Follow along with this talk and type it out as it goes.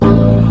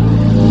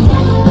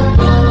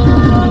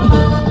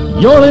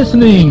You're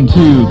listening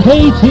to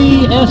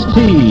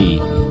KTST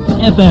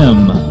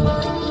FM,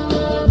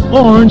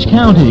 Orange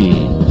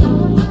County.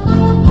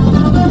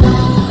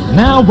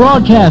 Now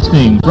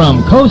broadcasting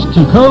from coast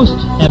to coast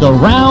and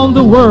around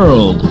the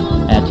world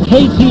at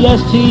KTSTFM.com.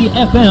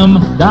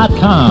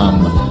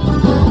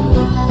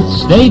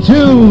 Stay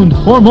tuned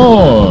for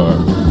more.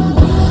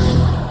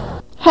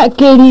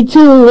 Hack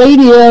 82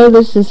 Radio,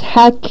 this is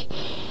Hack,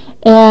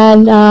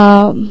 and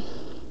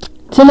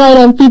tonight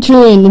I'm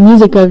featuring the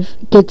music of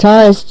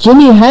guitarist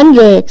Jimi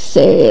Hendrix.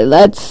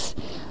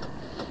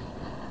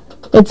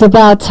 It's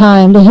about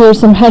time to hear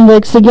some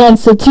Hendrix again,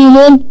 so tune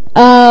in.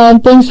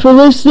 Thanks for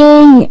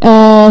listening,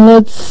 and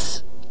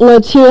let's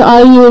hear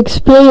Are You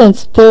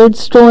Experienced, Third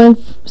Stone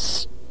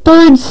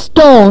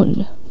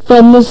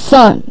from the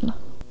Sun.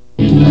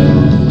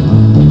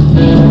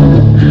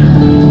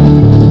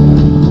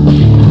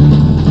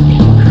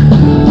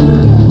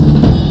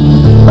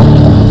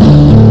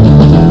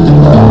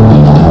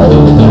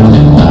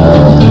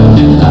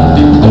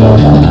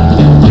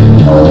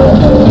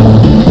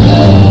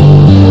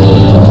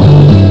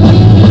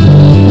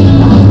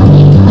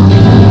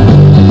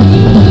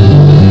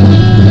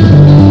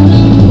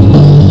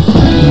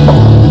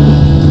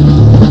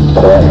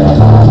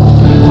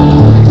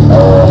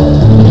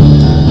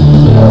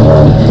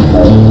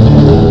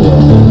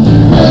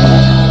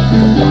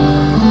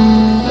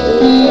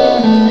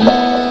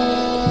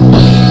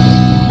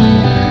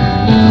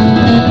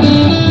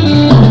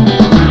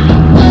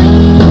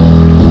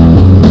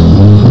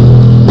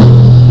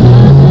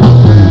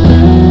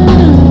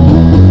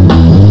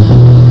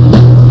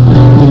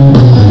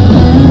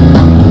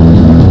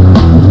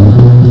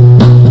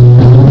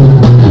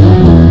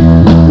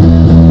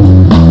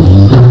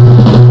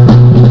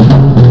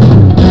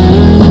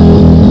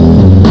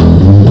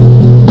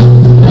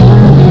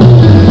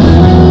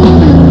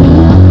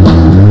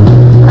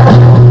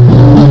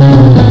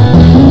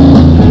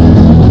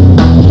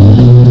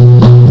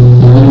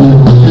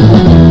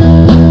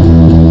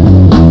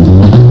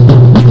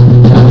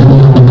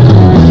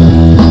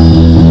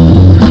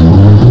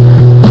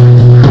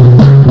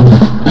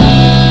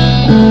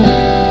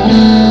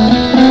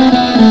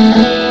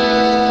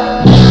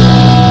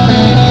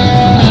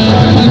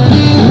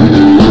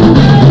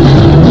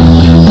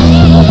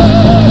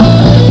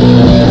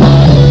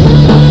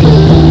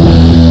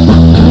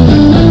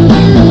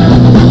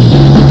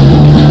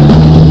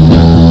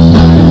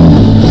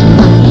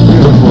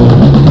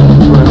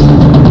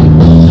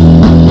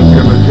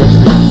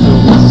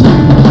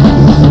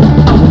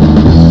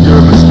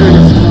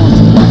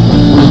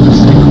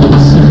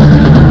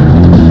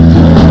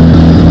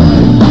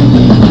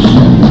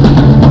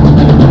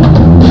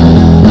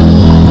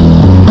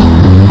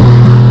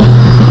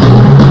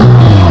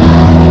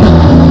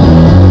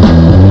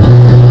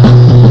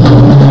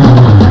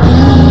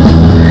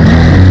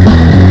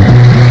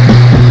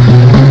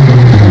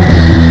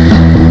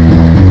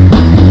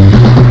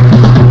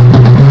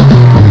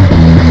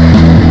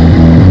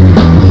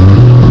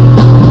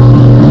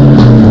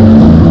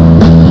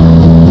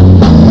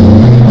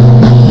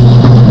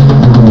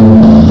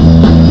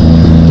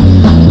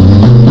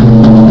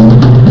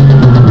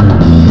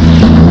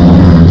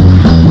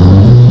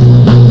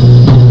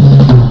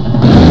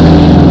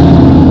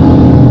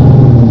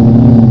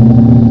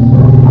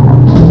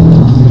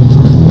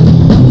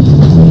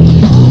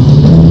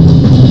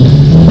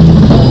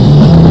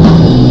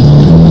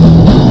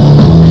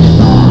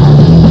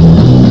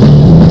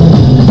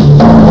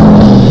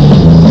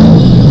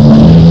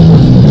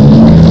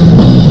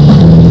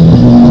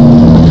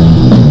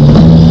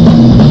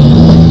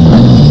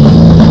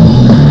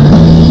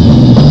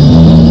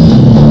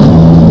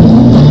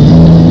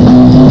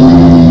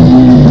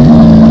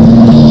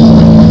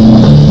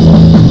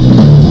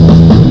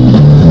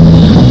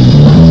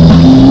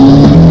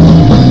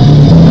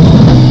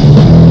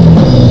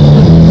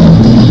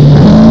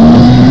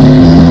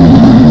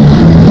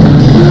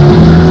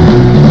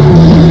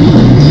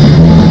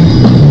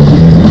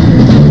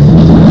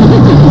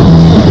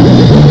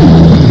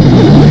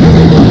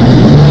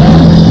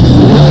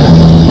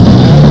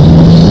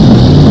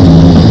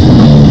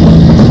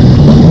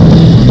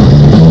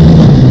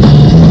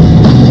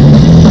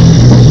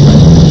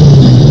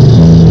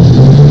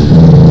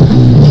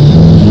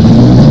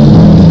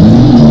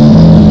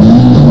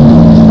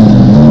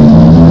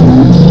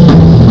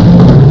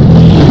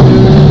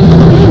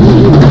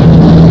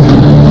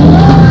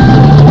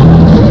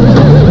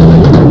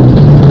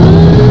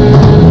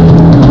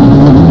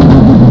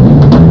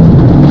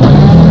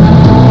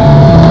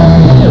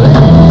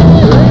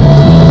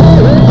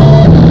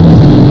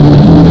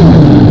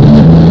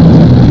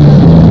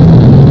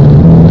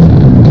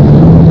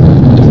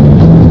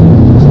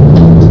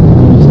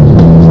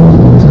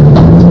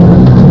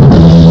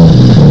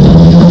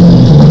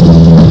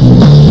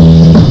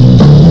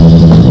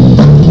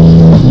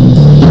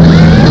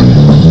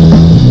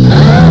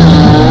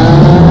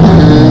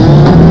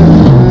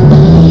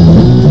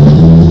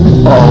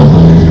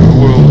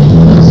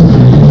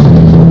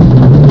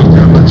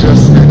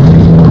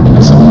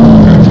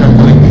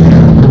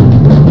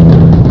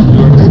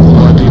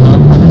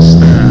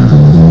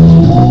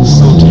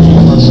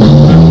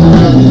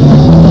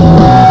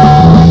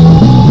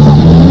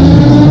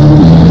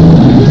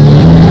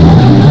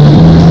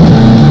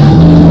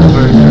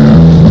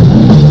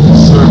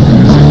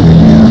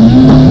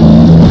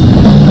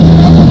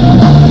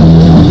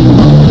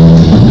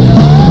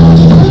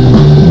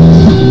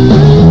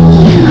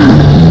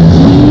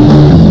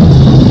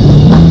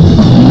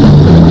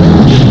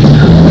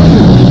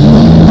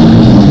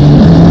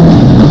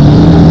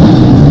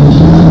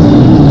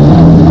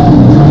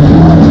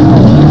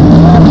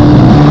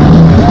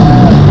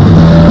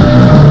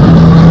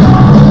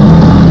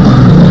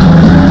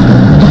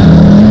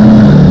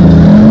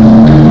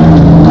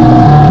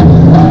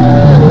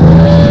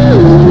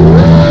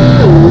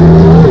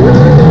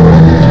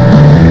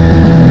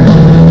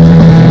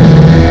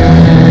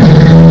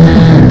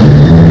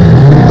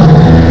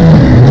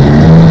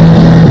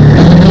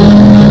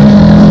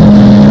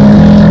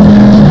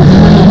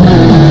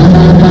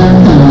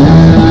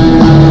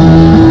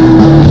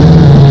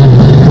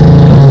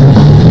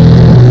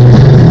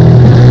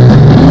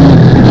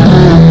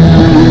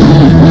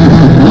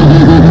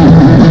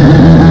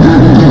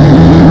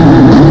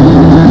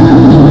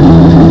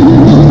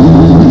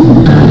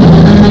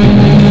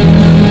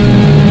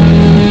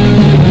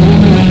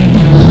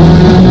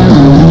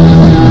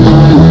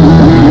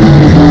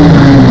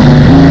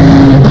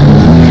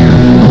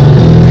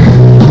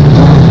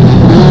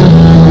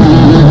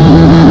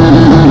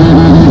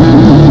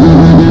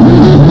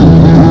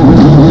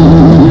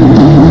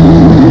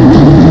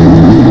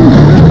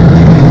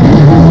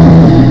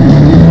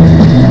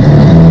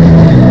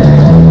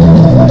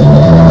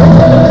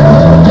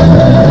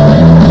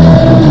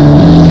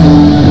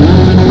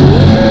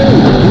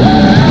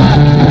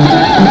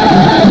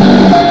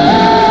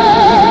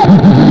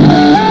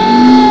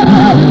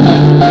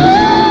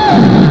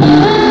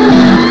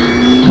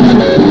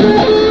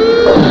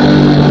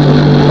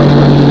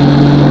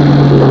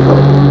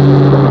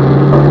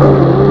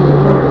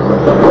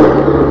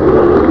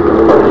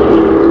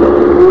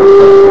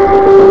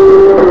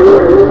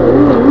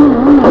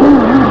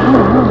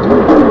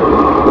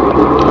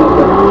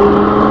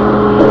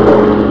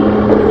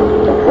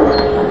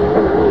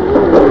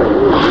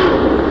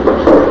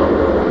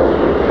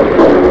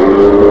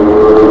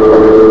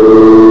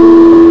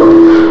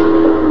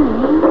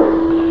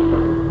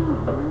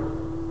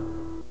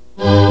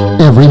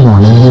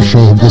 to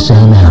shave the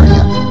same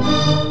area,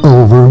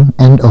 over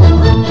and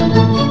over,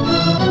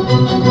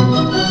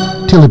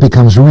 till it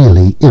becomes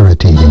really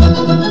irritating.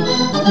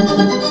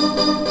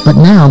 But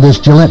now there's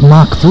Gillette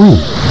Mach 3.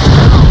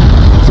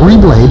 3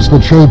 blades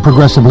that shave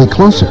progressively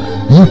closer.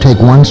 You take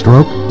 1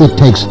 stroke, it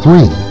takes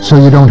 3,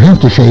 so you don't have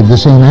to shave the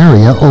same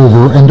area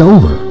over and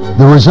over.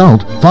 The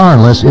result, far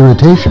less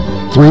irritation.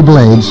 3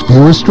 blades,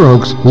 fewer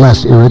strokes,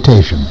 less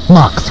irritation.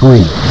 Mach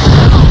 3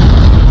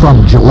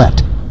 from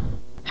Gillette.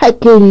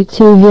 Hack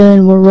 82 here,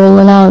 and we're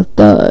rolling out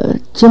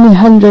the Jimi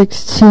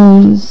Hendrix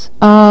tunes.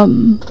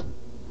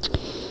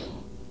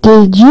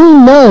 Did you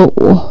know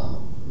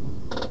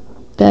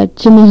that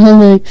Jimi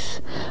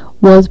Hendrix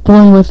was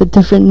born with a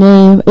different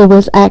name? It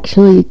was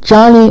actually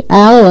Johnny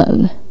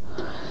Allen,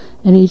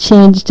 and he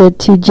changed it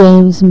to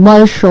James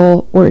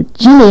Marshall or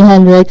Jimi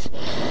Hendrix.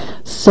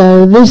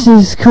 So this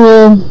is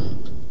cool.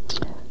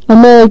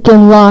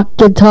 American rock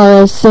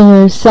guitarist,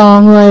 singer,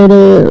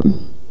 songwriter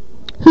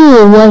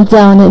who went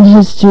down in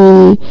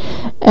history.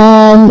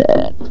 And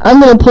I'm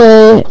going to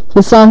play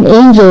the song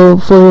Angel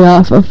for you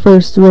off of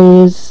First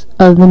Rays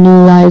of the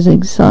New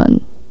Rising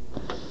Sun.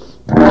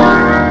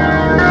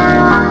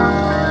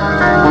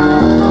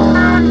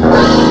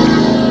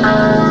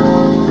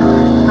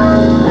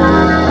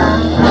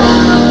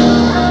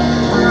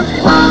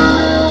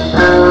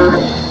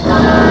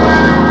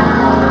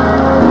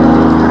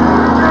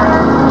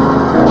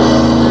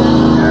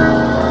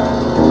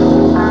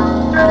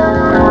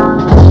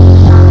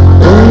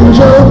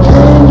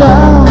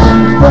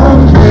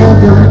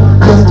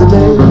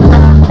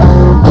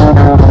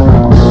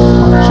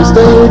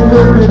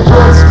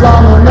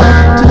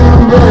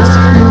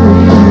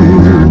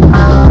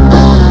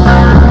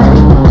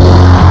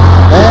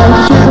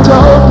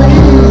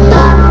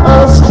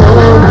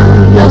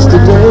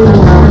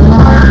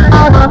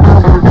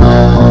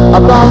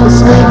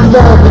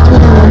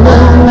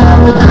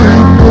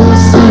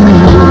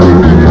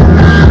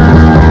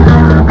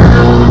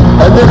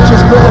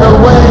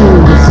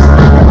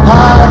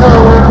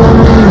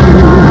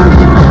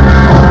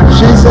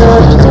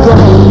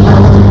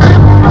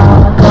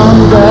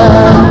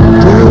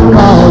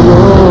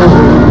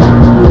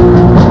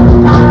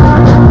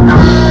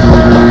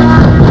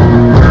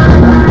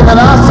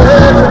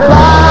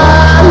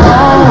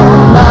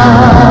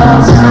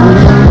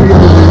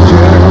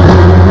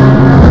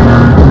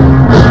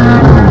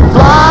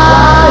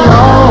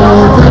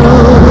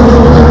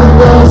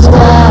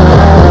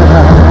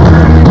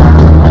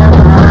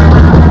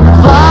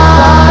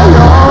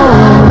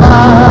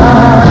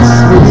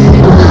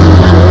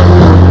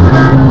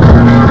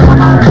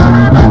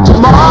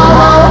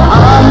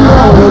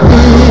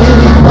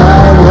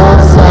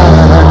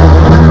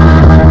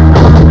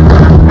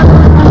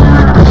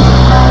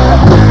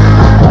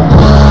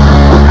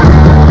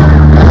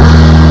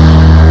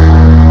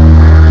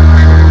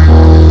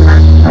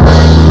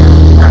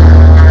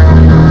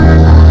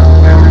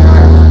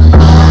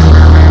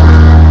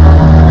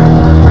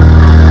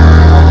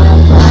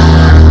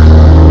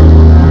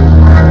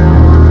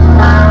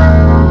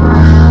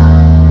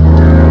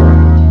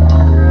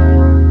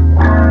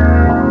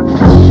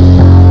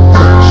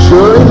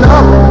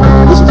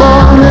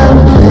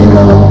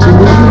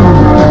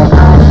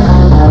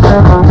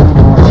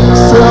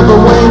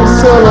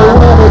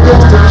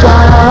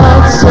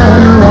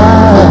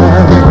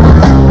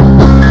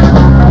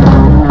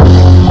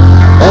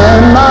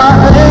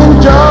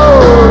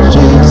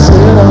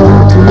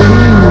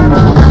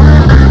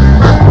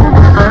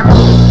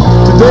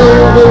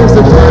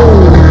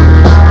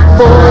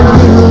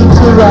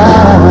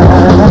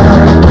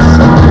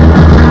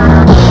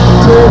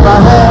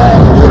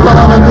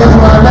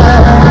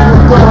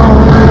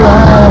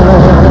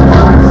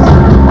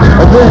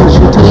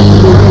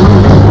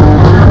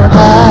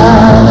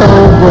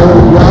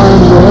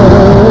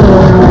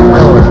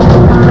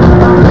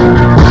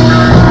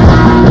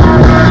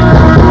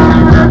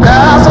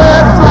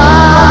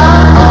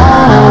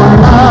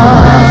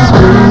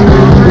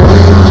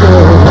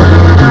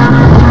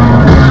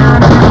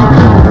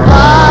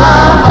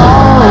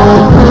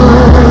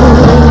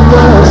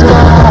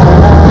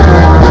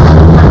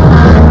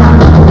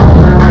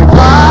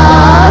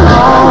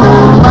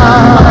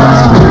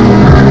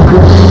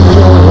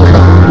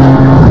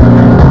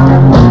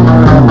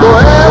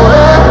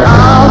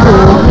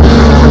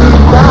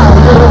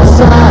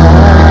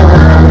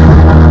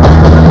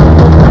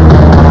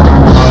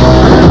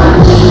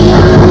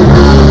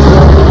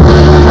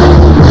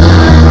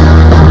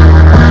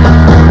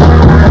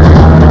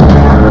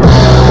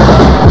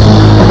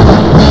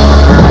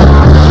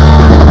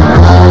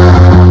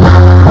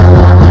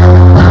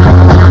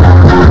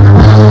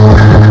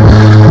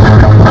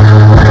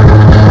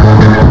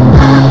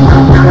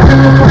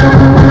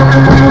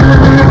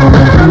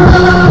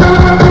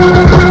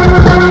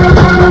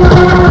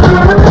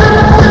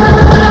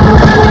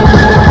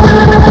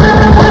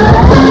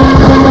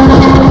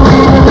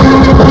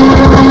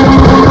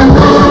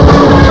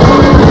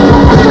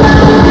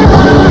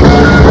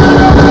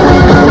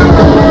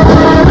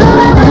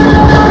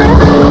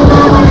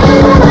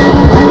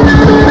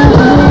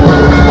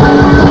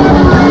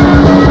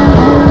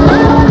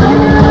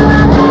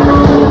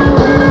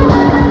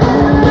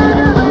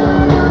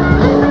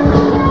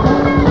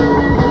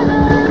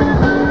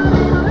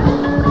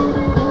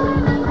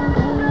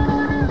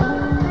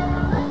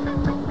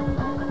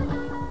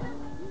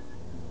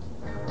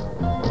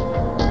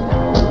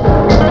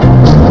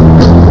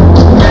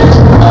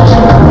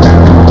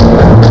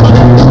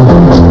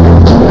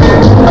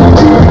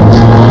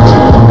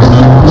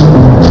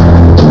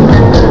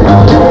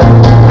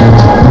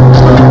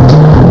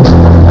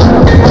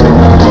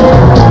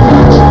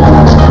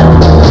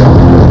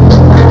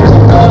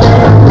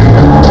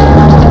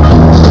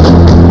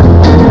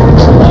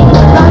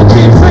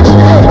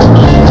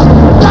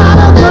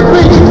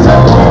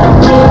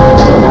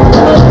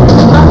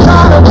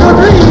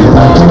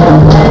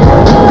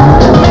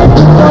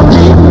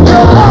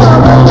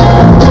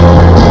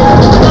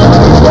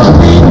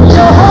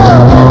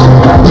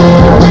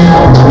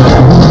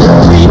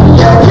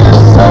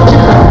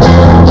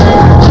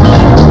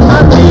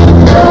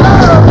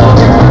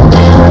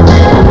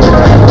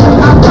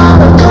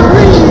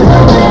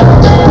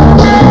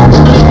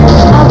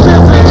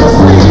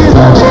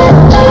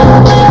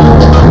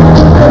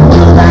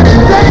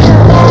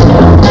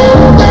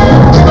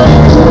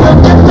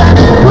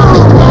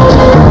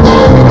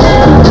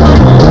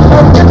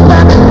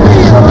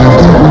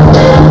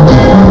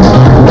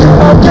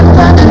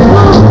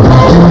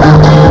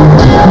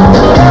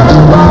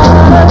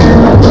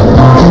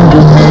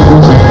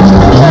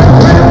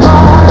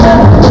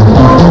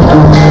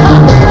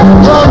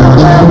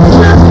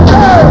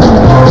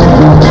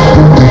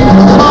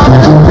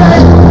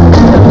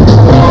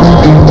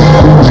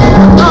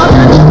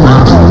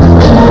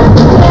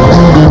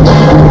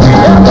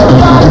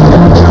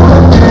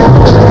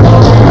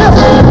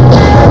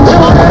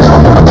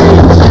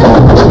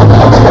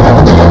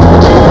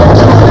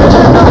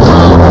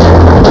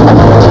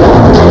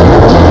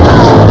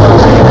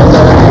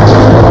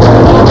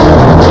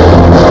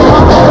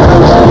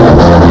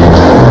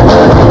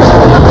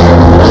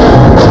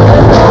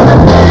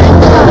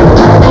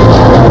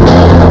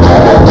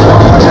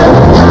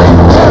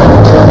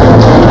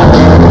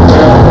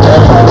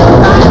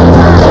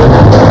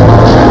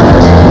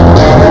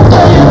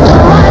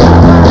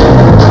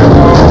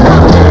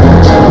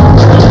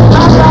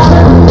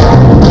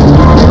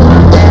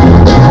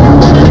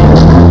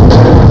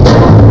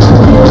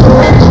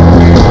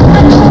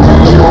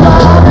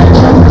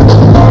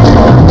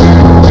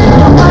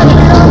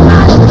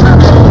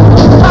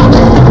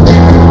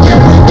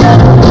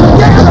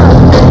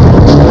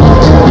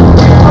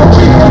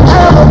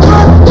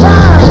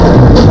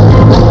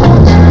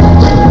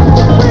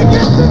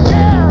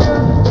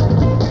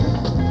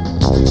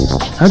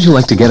 How'd you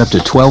like to get up to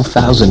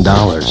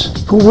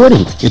 $12,000? Who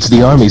wouldn't? It's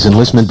the Army's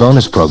enlistment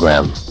bonus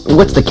program.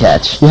 What's the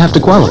catch? You have to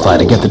qualify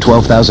to get the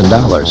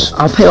 $12,000.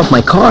 I'll pay off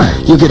my car.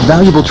 You'll get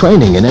valuable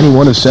training in any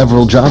one of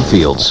several job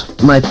fields.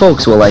 My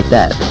folks will like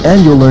that.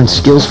 And you'll learn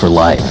skills for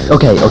life.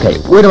 Okay.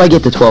 Where do I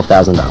get the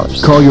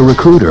 $12,000? Call your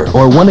recruiter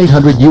or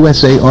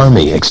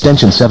 1-800-USA-ARMY,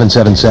 extension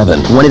 777.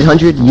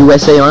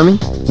 1-800-USA-ARMY?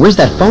 Where's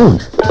that phone?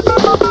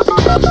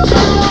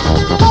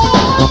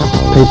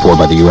 Paid for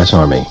by the U.S.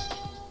 Army.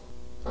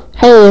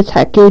 Hey, it's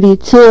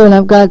Hack82, and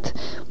I've got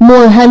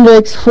more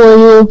Hendrix for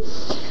you.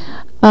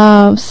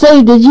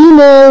 Say, did you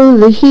know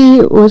that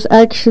he was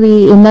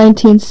actually in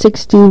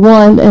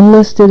 1961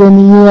 enlisted in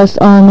the U.S.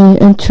 Army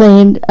and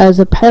trained as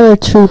a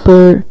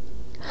paratrooper?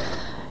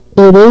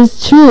 It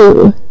is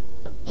true.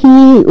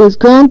 He was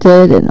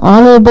granted an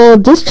honorable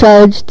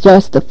discharge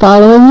just the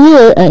following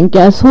year, and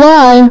guess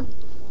why?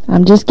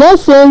 I'm just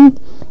guessing.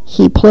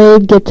 He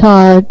played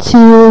guitar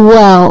too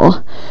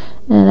well.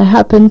 And I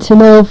happen to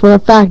know for a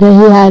fact that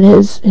he had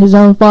his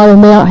own father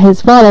mail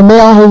his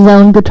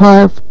own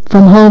guitar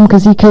from home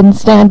because he couldn't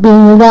stand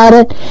being without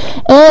it.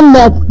 And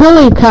that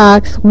Billy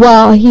Cox,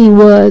 while he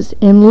was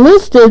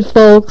enlisted,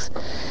 folks,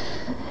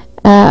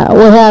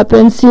 what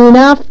happened soon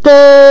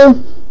after?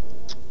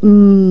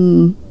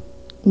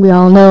 We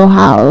all know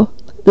how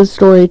the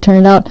story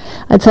turned out.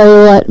 I tell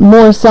you what,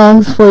 more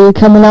songs for you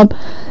coming up.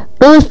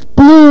 Earth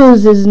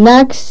Blues is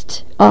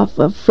next off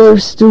of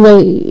First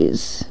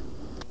Rays.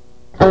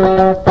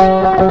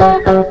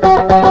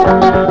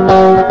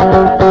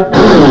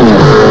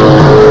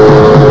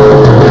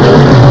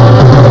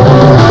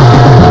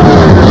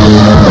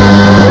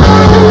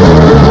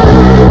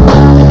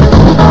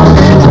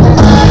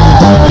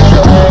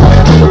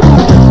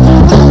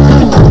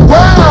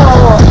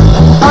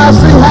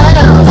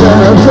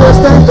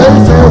 Twisting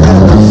faces,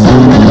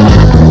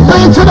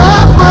 reaching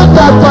out for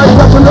that fight,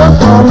 touching the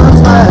corner's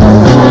man.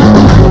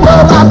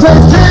 Well, I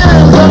taste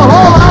tears and a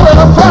whole lot of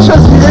the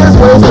precious years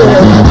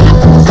wasted.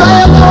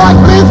 Saying like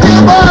these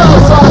people,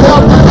 so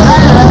help me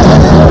hand.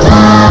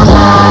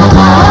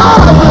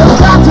 There's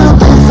got to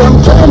be some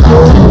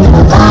changes.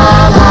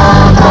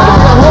 A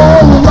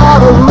whole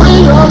lot of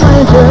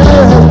rearranging.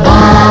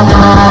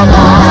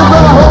 You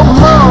better hope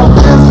love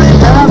is the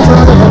answer.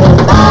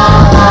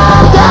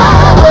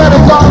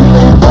 It's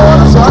only for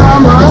the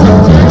summer.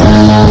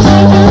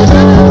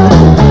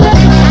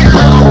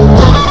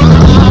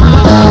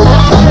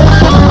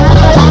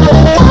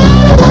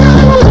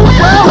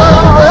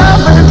 Well,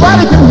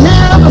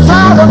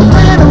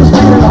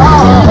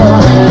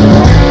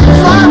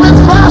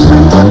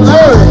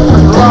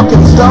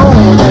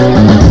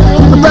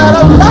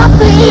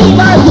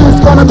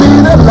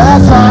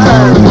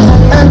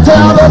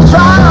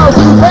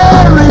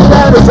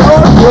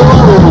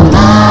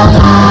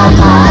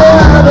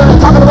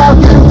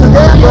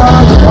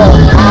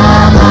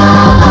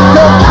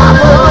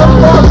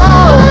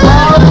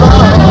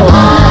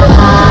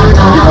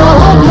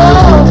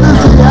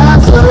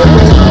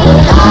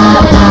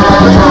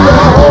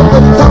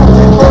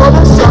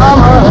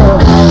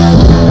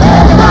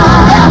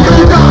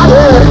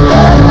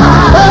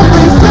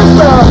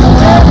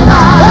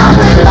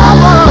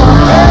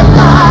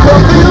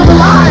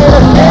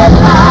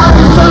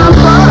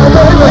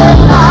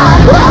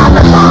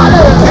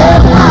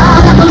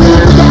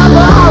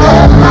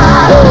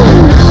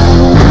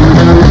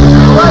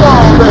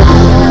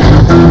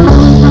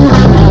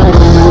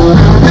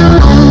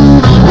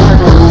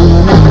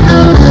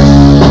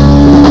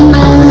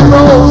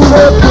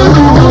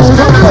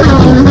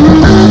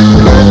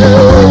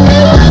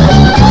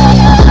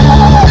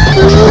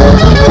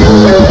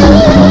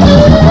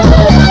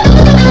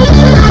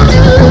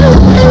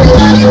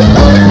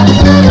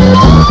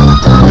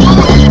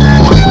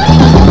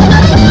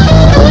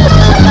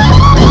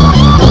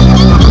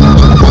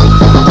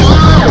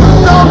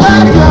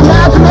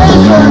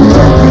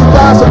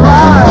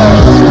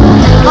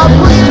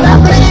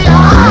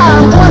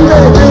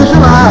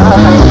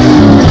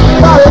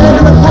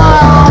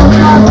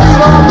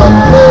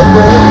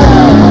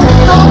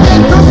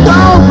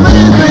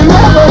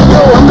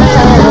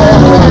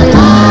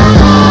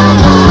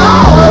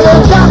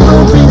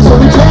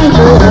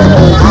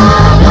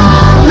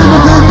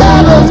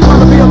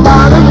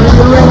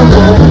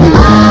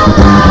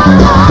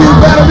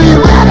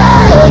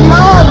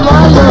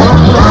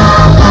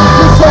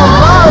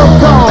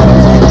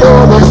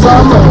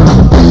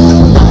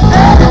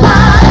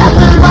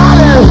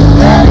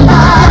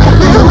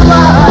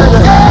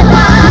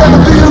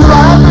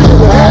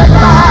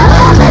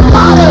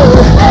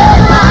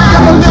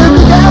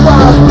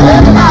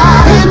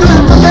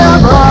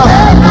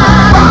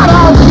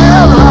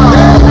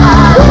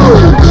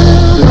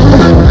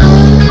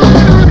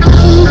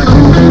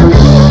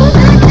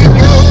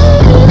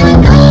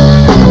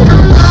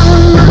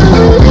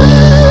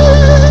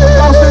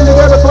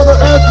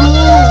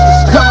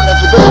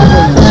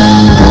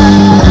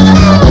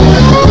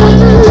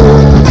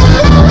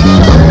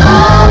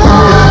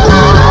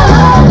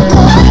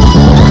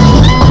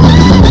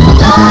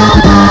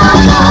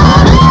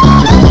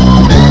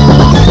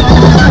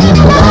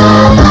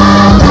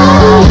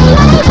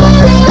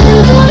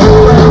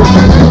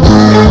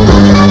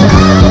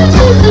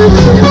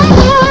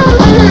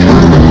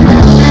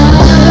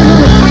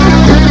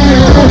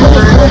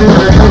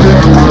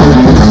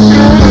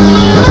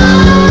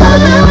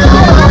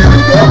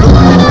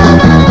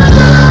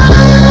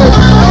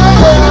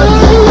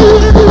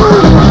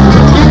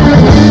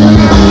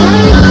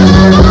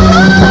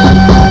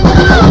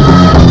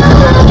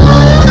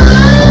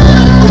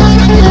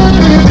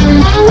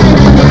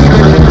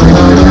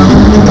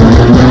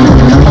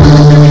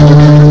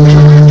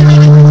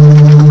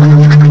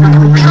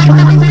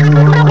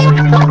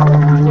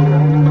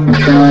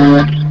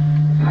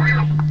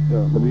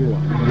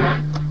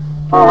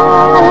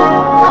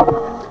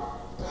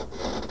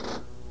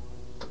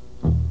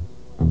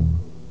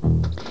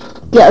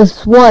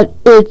 guess what?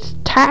 It's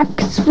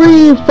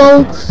tax-free,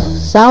 folks.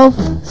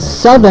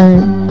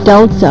 Southern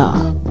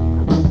Delta.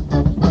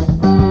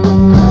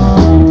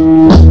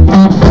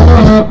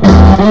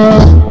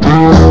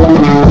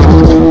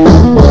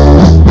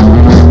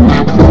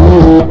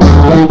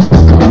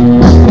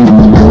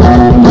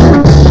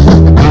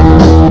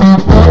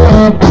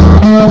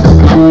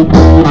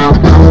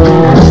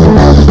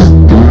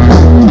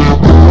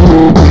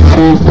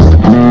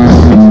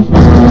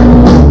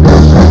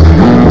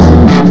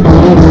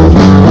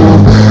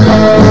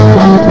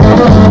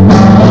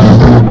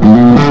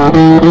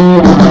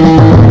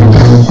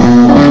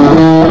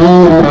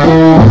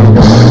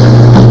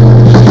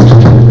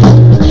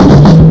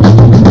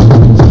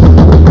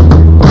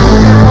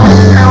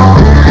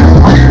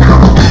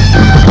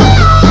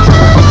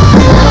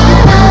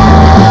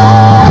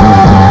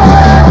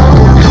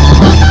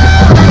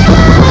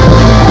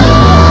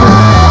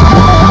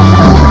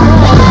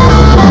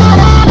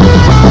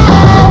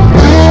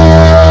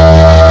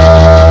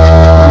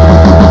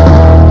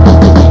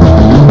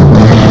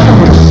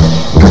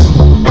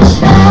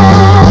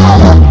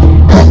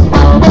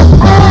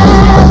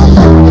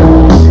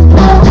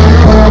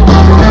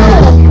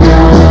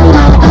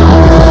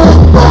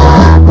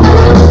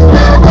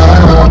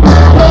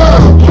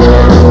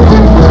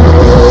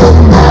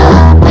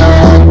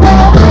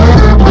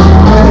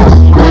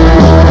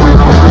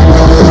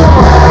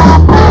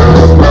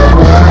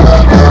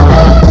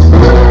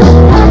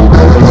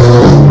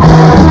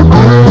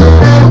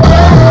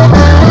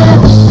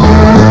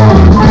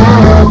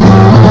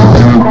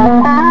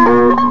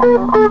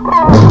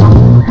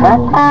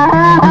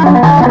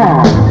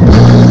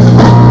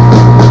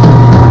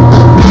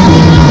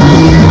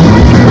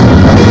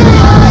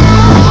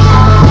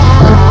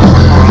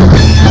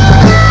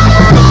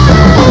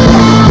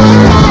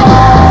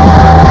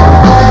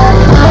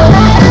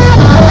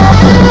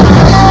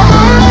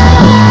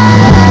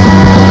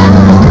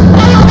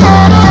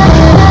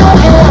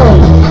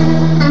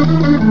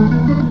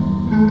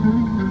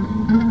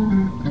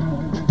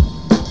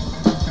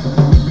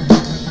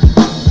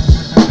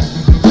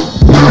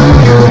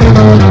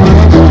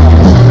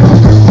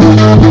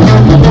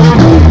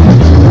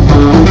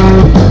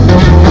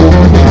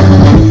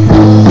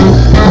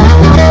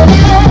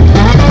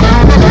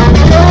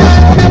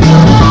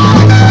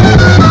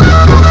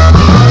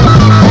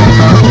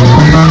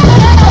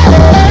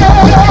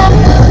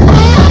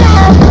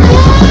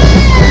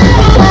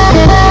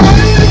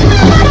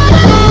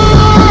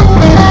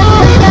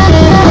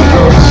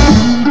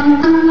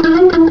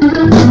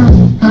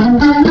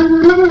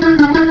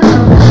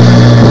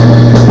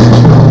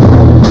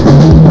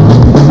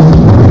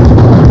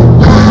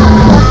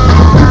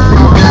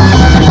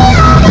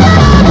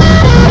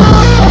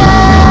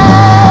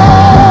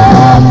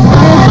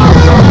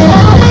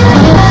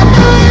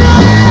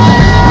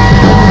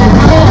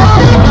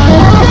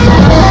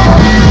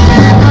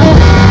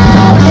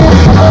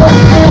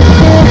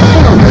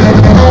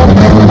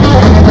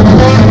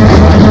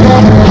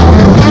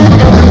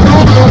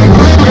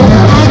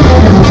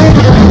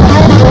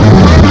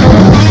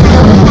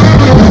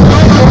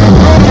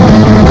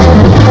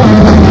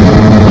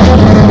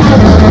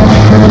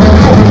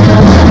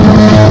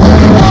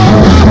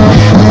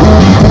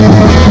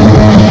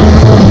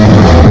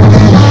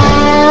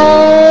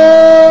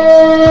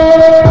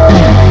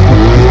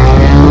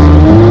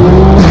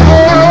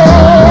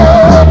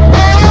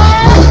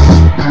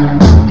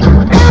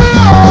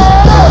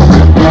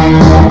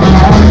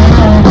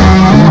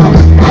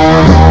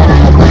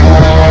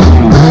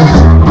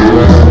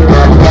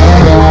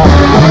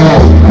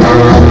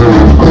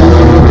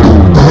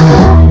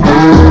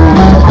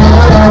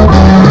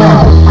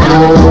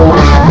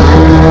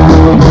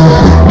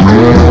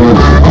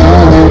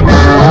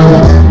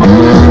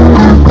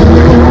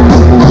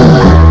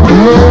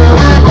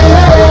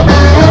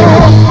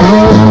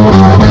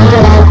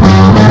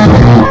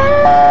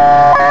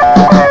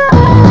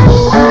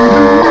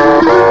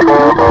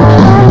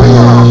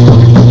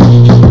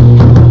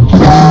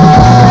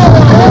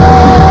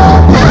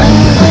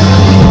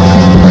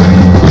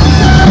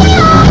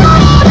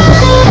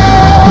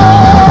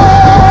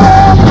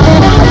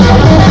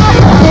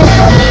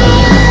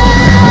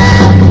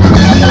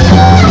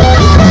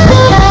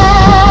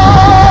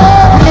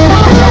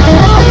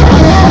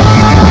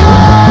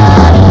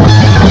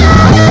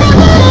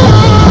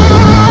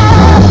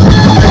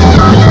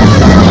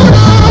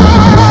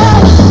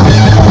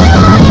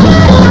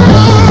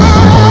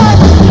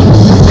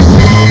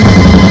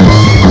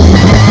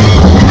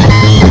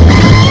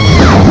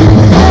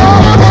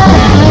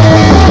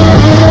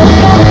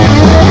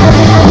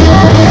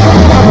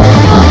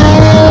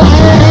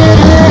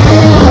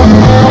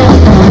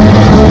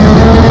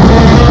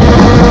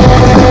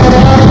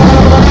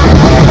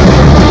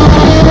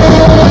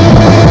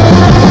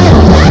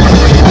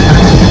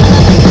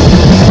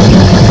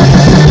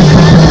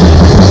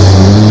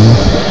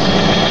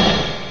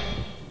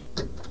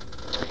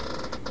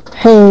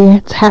 Hey,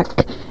 it's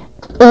Hack,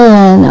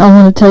 and I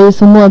want to tell you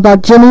some more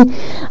about Jimmy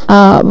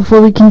before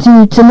we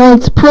continue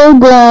tonight's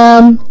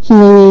program.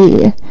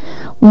 He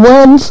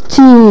went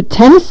to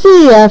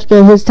Tennessee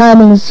after his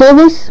time in the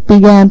service,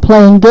 began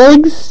playing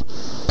gigs,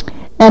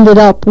 ended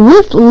up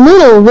with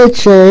Little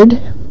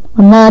Richard.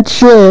 I'm not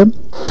sure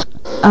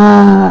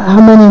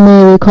how many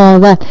may recall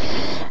that.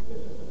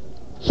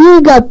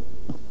 He got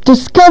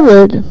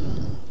discovered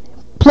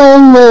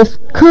playing with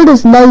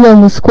Curtis Knight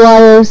and the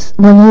Squires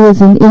when he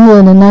was in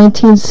England in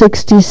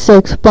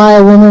 1966 by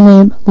a woman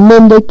named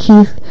Linda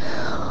Keith,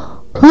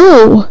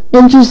 who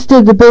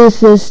interested the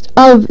bassist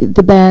of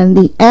the band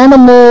The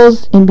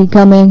Animals in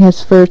becoming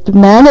his first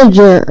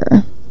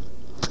manager.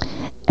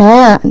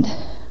 And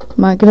I'm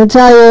not going to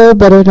tell you,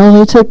 but it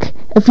only took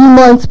a few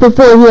months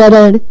before he had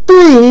had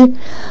 3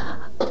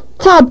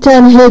 top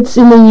 10 hits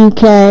in the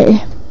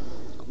UK.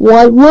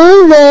 What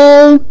were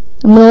they?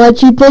 I'm going to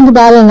let you think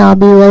about it and I'll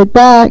be right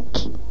back.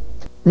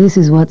 This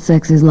is what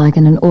sex is like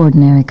in an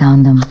ordinary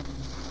condom.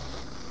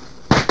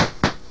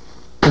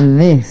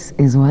 This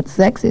is what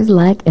sex is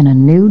like in a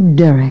new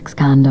Durex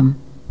condom.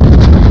 Feel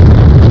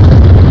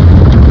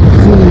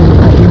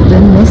what you've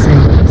been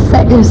missing.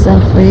 Set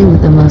yourself free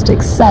with the most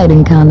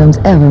exciting condoms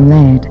ever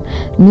made.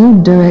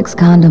 New Durex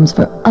condoms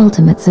for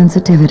ultimate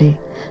sensitivity.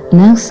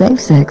 Now safe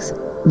sex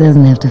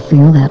doesn't have to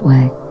feel that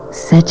way.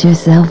 Set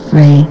yourself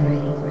free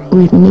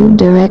with new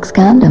Durex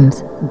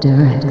condoms.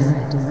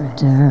 Durex.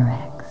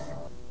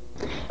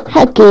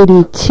 Heck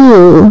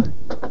 82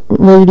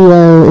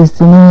 Radio is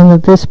the name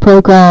of this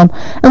program.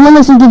 And we're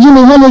listening to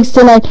Jimi Hendrix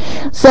tonight,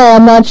 so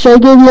I'm not sure I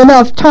gave you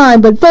enough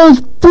time, but those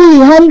 3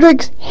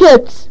 Hendrix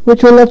hits,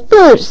 which were the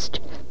first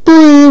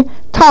 3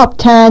 top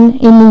 10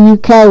 in the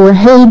UK, were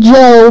Hey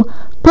Joe,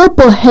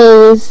 Purple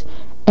Haze,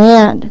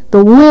 and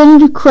The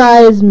Wind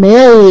Cries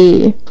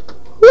Mary.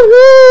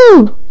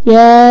 Woohoo!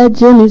 Yeah,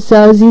 Jimmy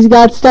says he's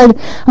got started.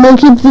 I'm going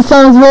to keep the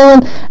songs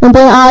rolling and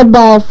play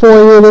Oddball for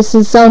you. This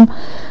is some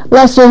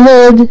lesser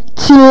heard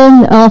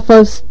tune off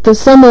of the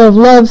Summer of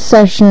Love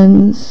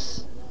sessions.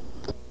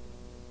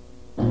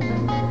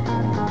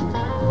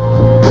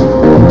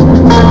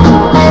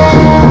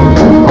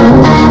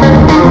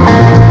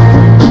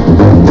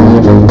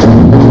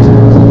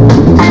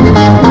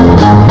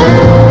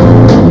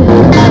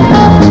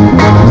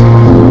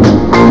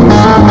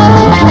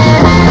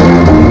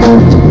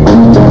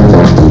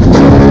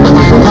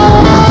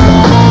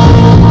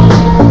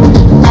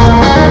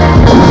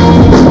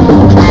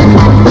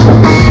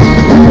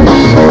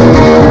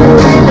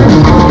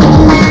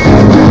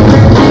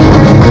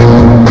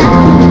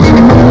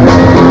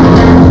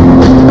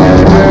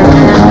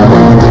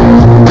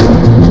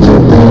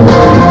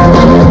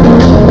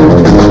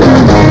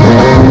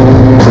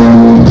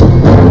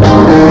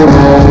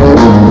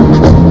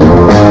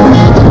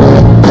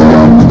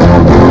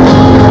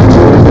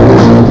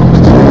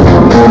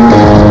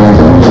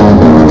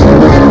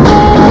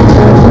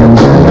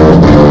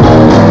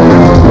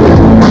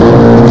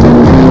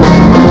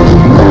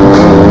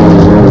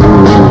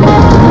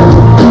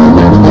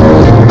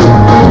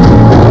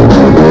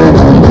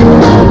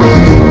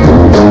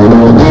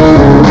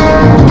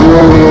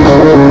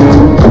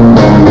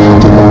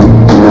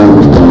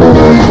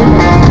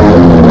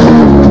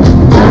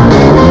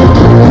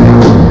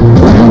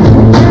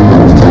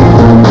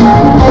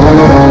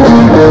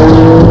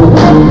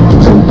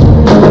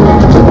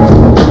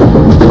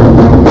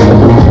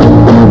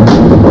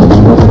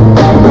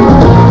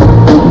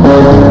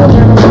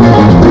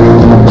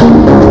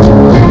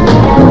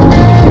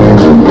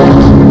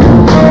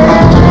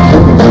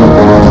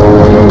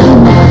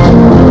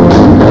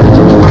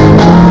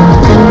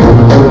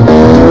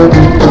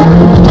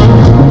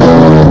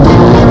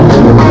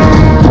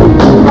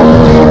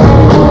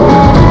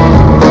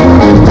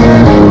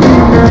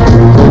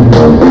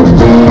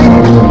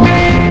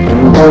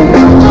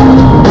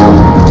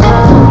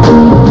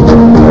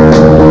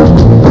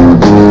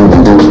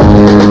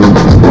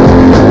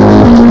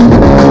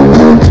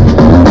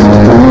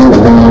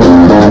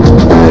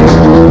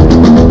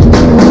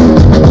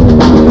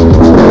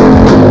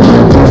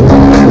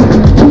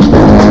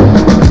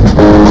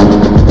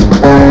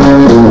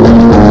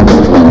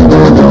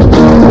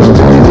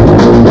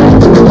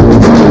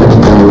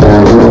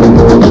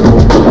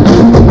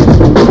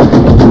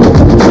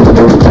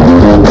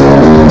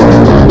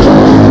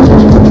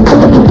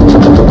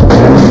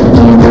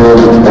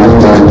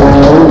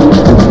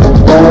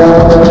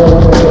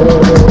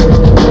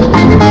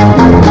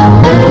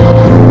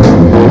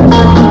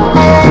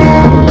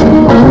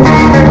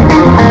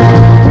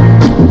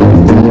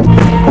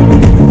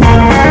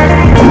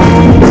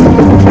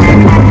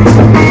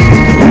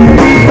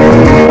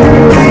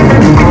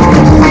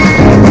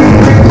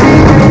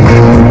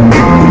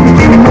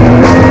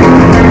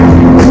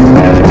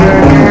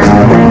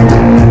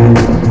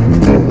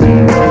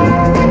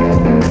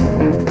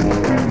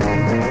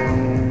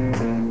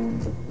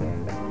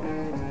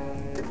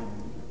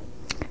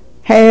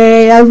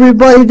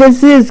 Everybody,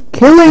 this is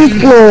Killing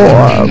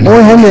Floor,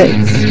 more Hendrix,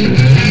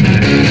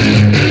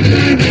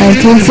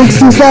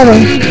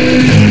 1967.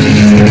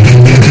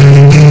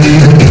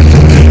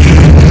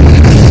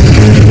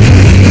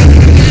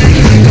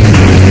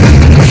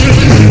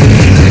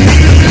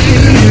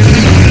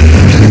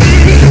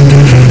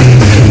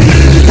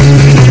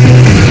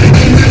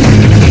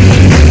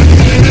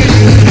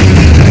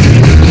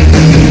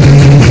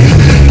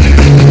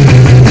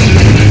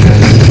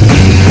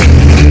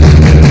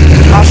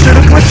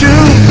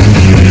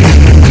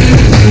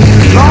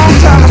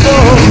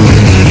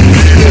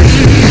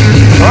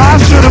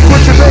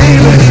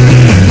 baby.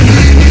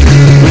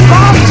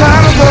 Long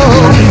time ago.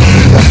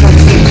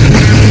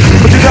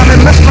 But you got me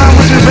messing around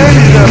with your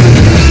baby, got me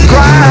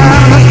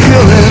crying and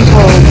killing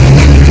for.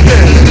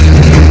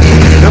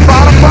 Yeah. If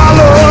I'd have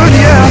followed,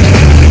 yeah,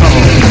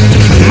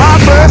 my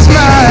first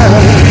night.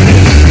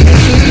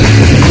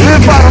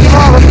 If I'd have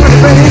followed, pretty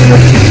baby,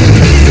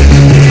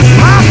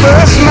 my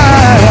first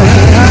night,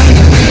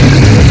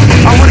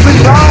 I would have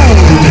been gone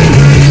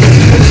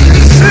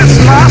since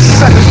my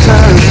second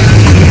time.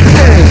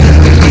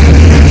 Yeah.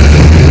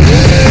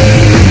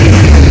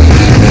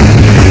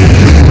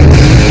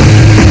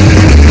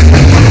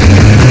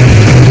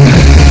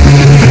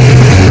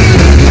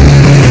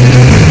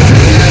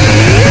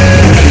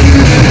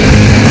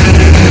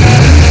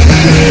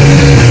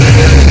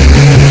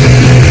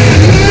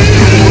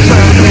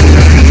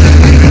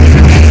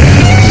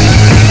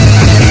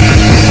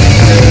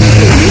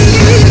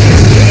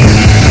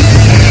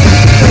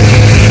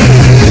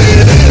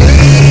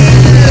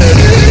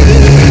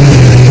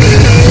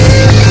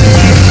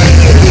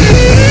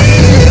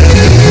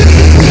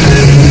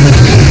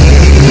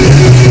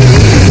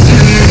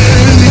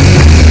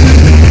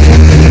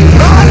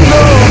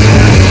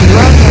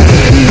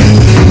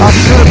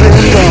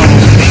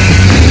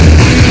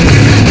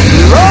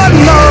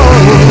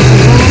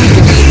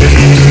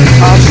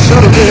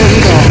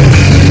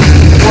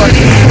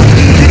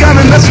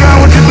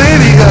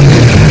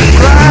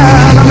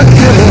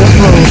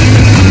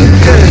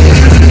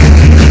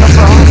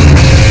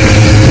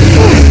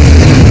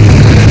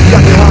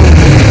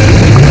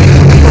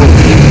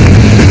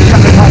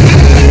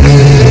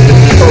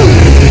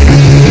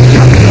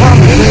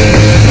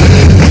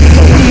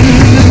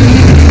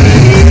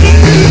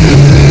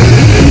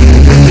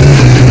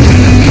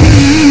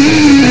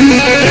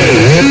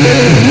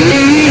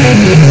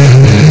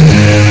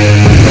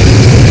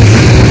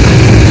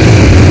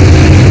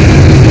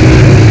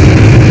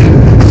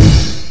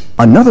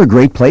 Another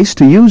great place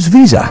to use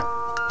Visa.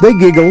 They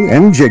giggle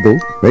and jiggle,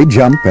 they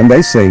jump and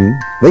they sing,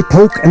 they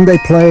poke and they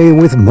play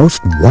with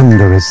most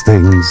wondrous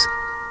things.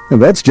 And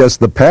that's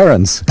just the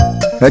parents.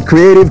 At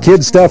Creative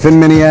Kid Stuff in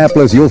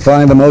Minneapolis, you'll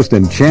find the most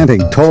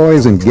enchanting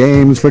toys and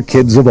games for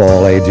kids of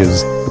all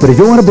ages. But if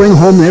you want to bring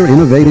home their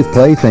innovative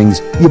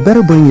playthings, you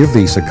better bring your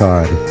Visa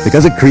card.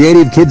 Because at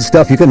Creative Kid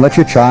Stuff, you can let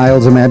your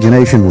child's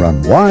imagination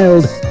run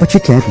wild, but you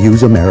can't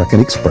use American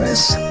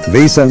Express.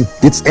 Visa,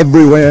 it's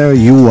everywhere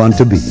you want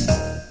to be.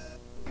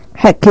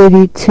 Heck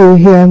 82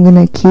 here. I'm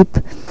going to keep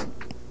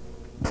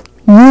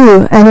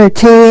you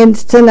entertained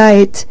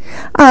tonight.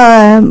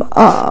 I'm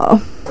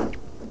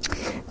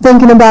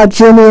thinking about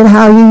Jimmy and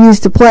how he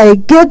used to play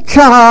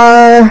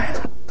guitar.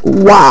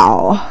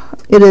 Wow.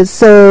 It is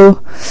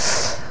so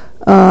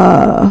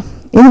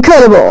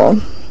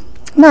incredible.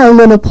 Now I'm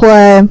going to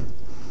play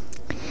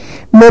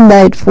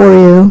Midnight for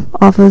you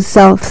off of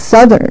South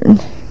Southern.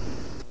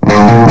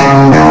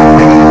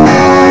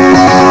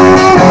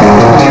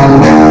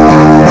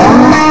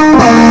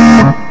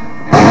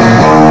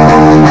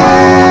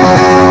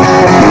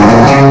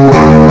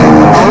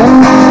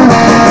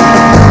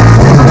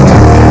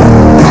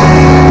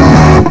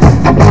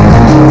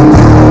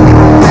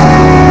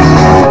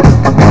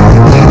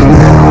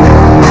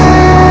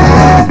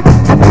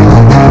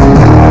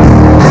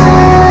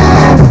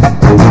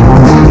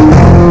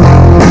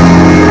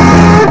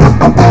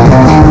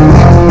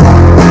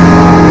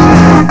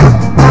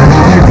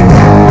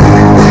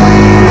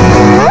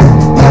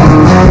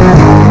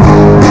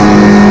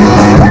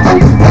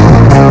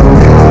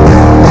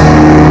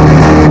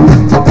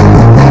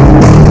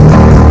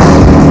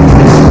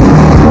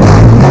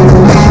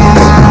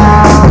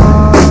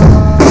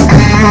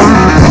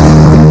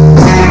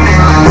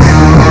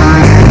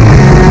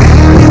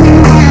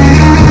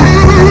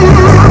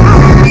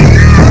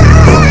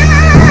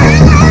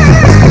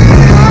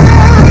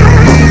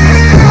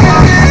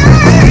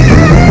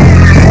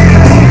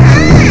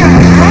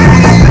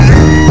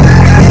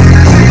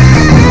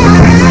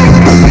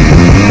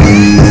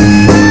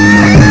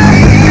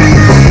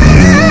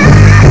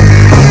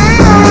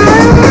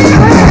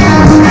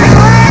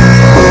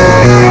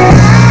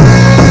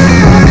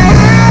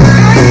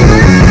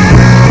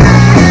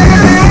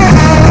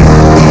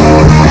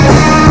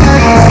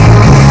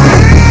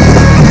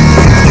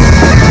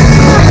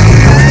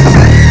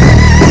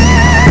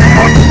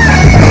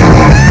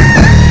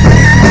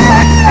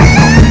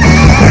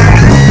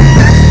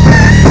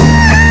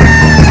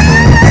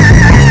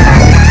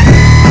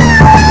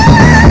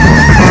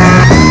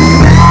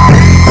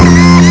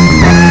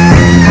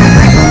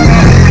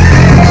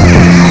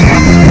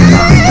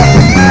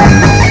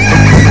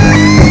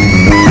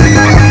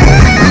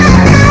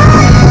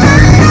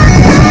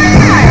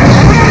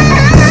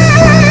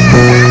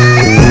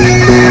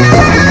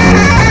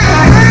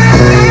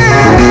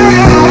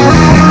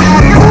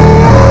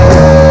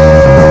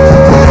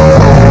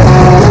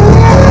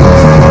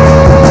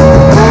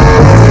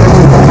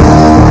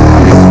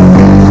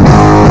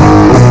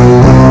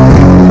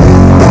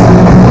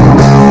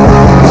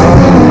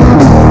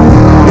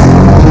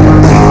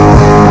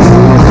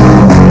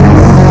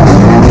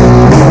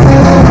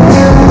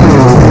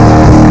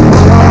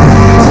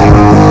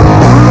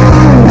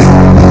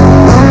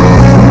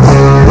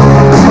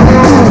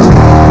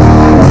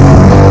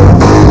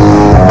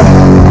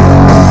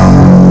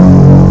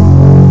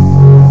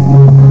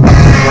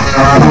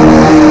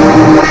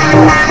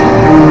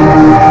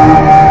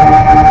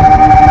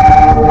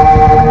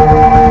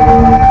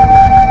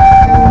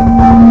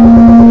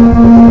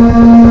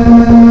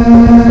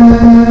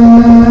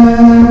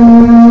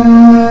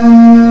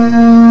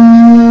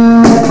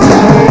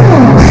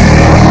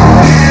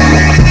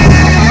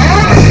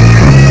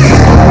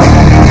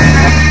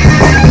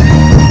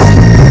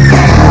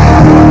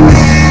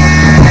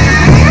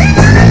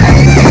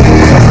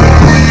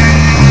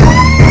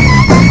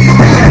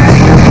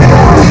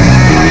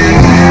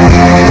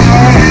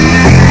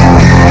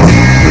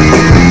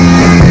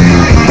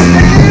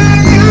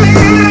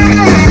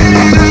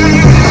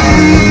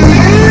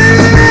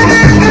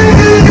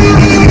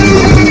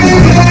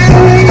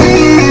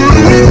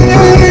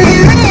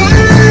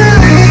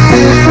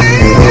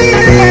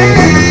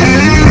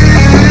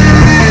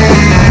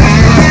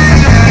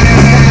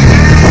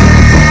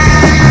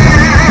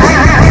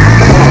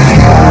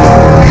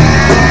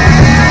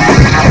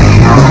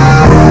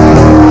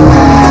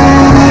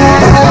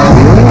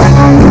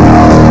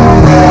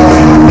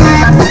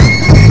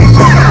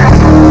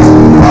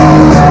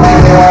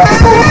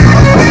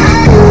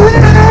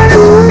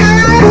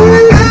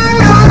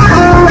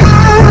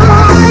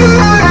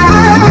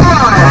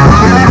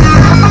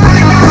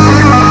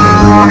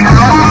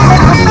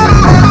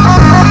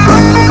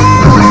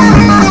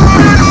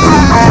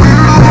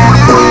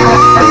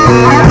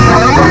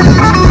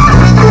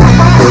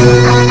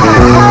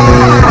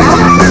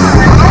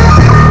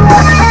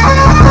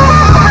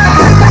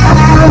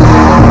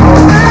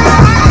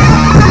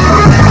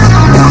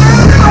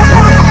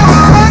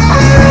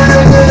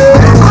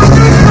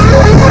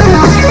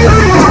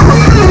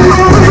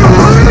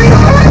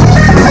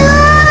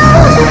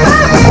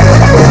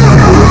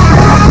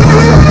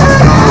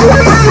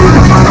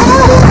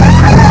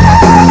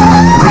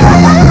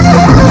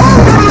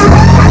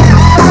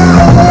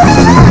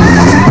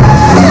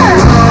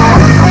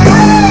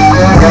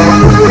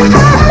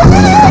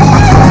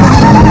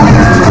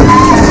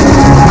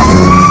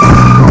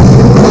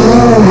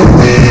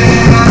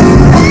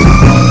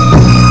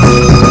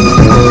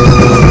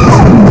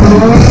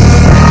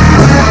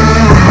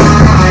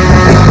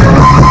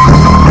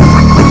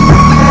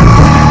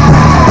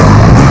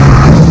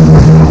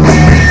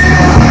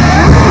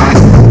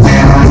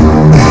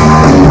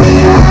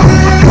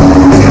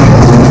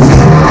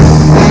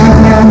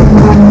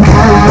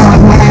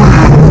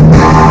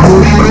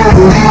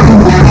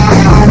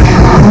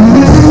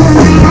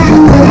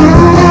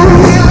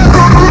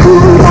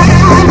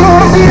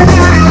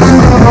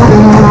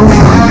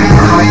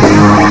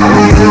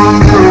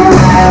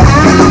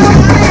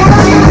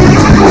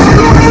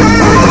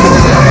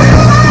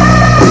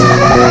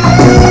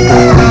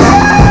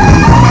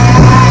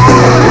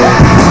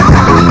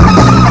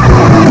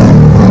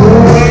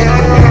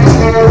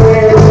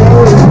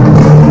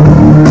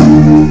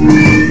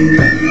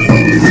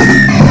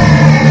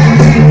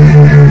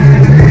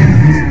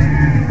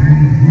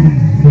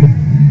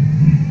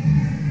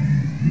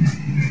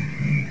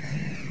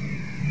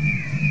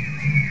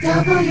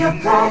 your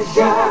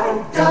pleasure,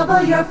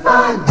 double your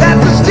fun.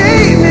 That's the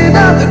statement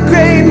of the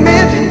great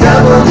men.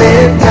 Double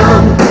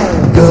income.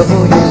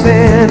 Double your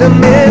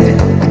sentiment,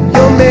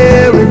 your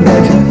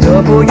merriment.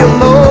 Double your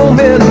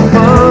moment of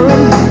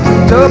fun.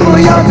 Double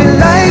your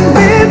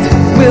delightment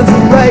with the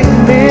right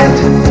mint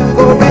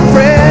for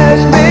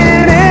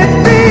refreshment. It's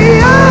the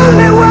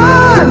only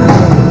one.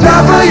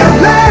 Double your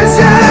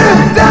pleasure,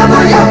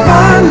 double your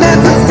fun.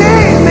 That's the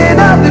statement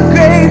of the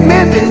great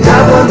men.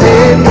 Double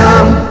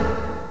income.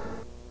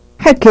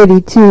 Heck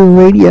 82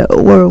 Radio,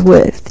 we're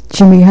with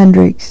Jimi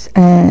Hendrix,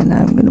 and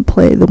I'm going to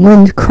play The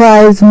Wind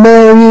Cries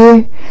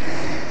Mary.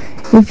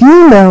 If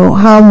you know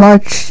how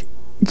much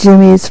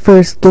Jimmy's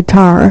first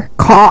guitar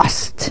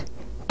cost,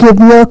 give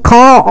me a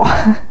call.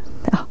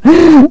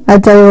 I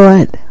tell you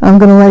what, I'm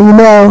going to let you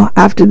know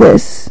after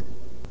this.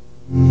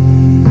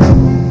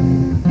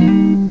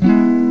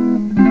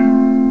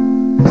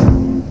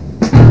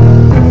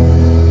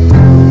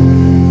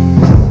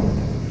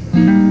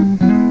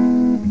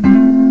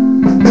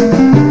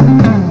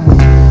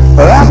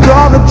 After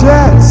all the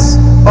jets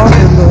are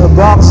in the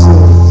boxes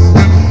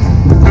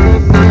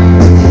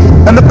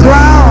and the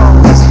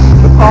clowns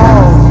have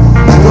all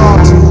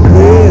gone to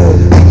bed,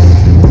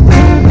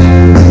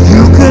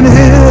 you can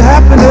hear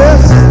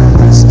happiness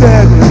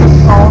staggering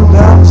on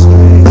down the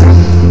street.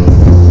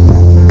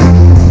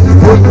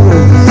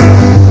 Footprints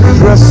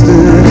dressed in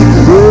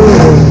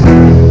red,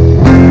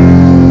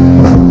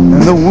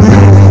 and the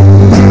wind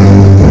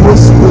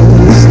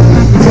whispers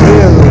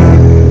Mary.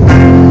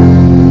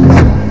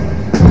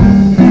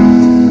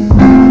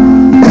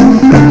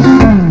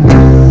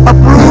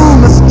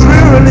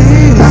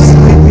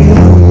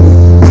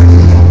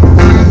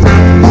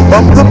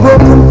 Of the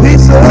broken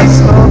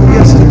pieces of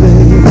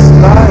yesterday's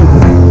life,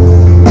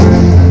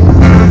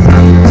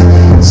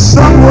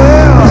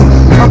 somewhere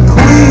a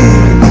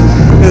queen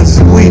is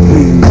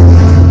weeping,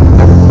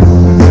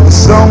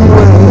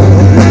 somewhere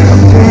a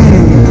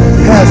king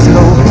has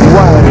no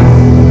wife,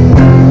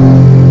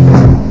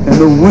 and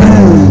the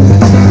wind,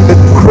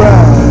 it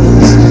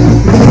cries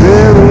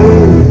very.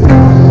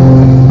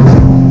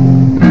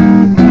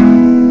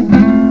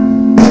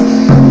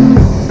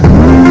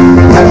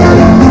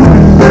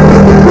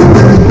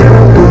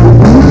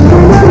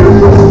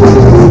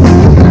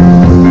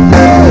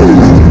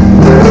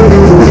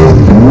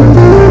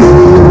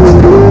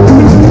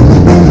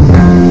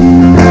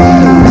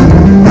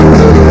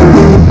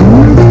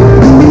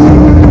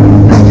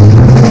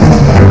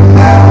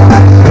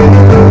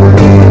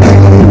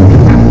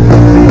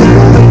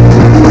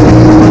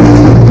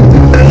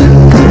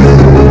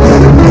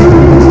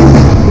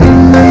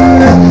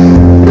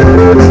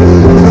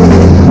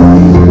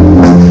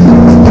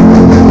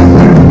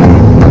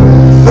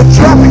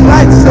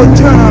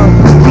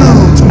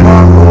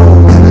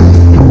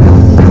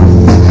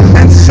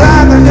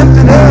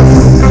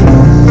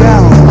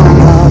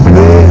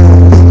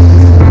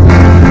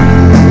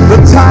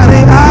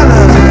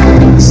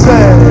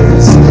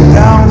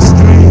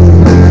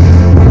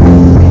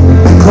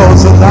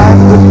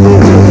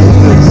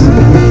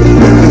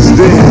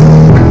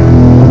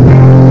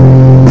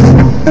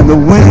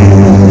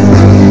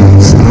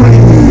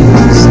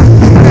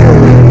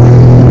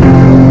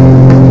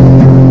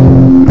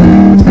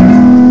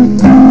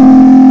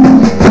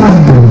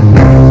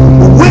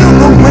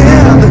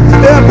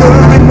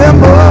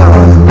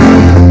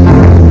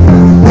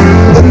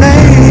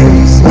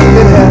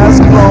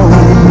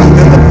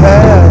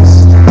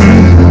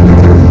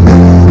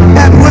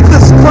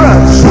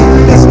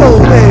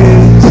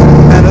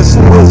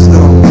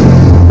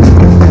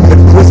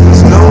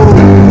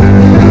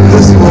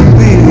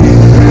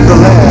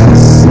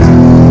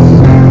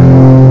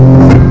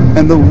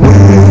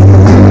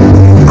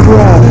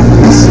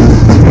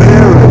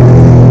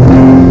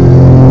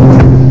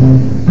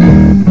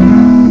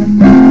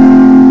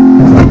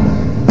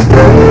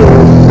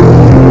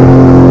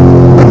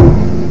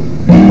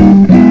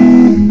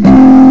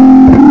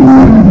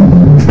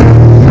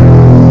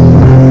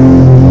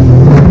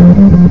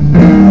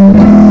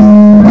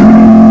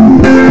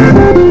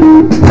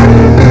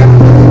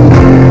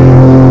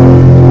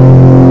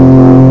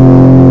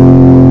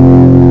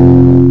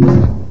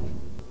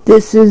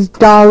 This is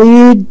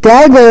Dolly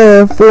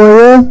Dagger for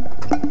you.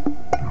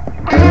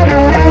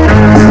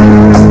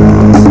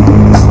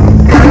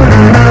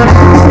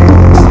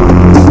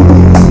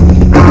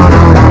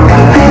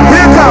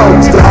 Here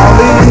comes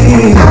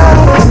Dolly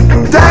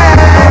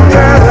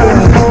Dagger.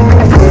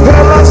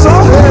 Her love so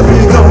heavy,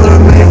 gonna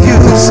make you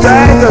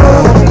stagger.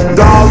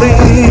 Dolly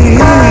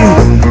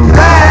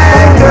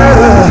Dagger.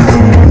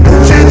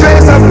 She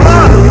drinks her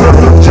blood from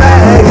the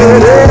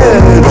jagged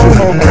edge.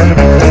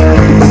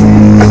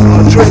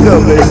 Drink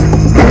up, baby.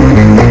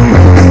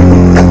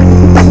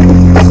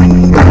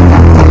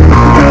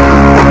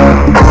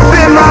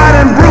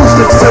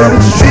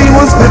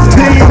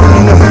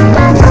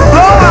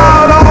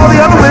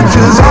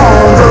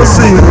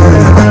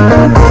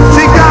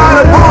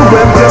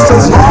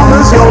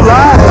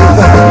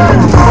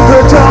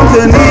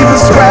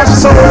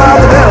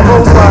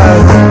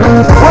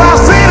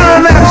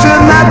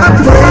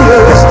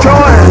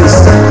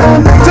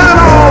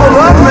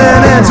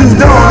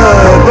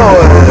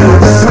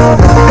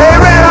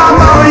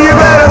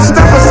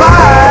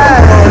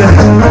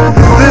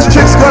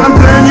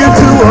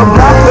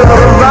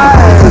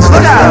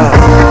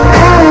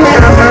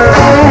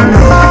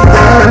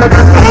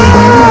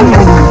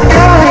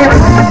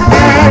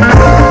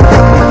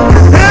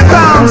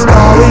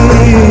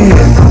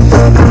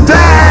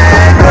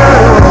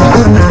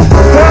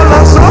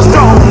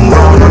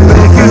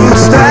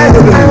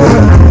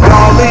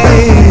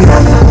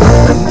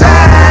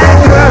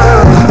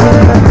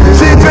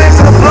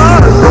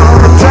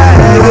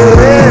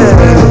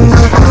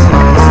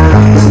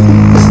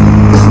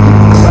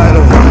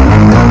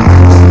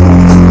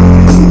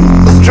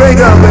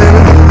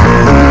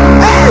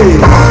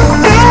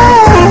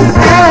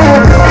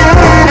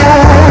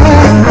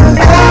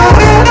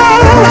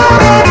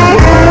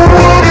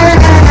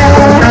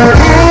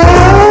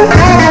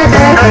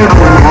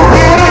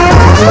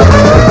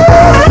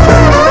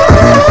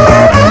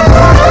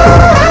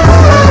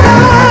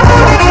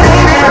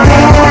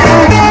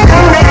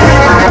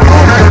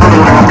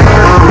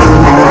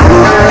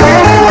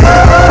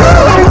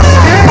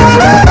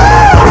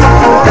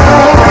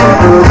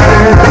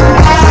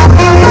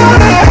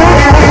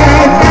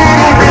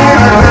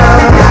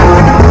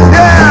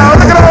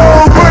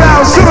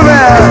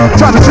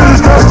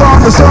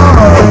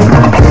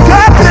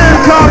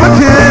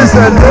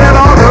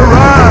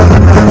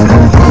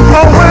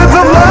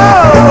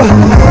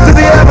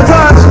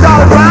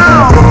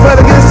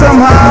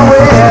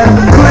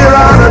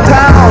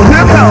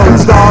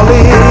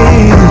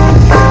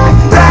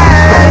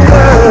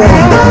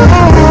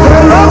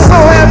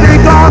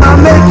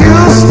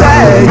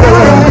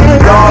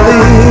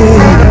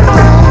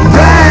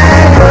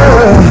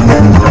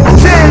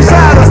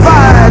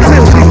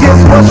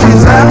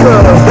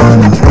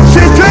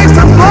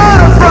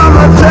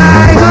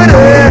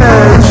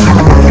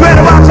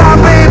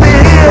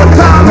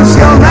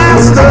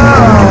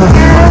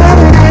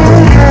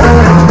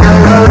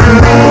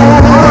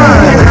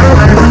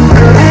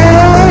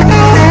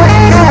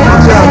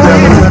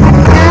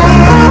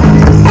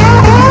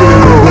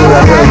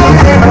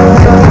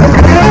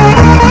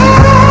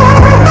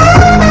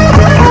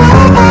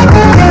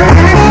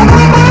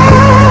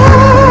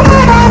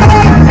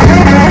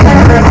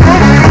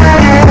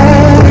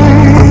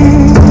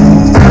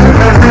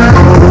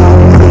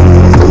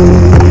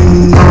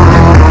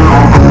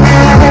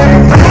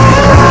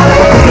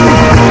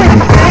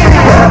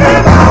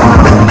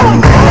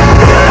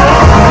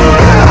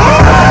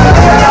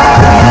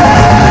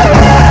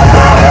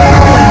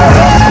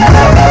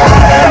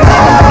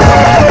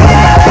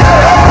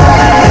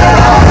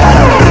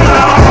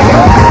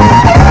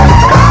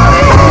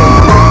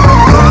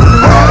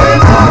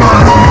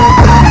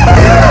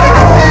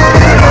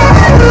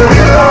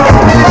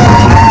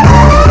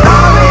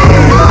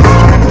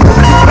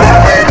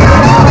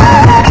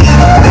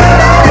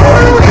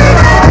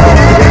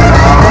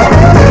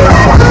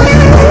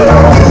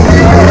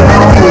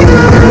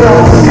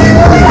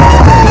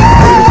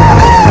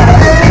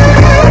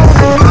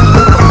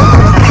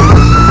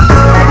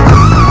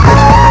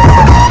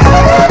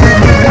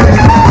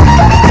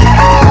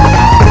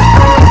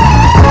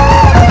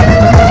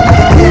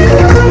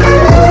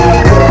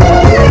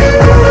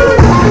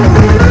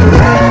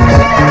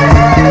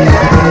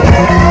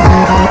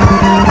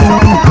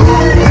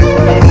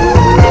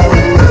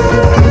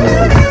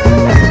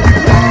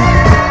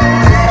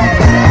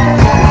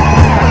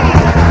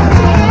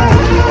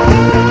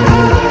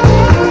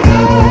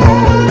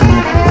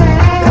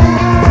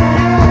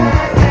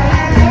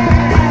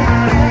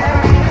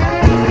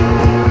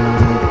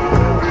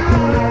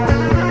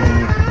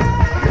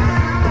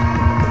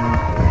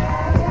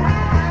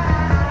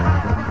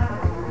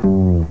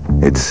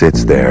 It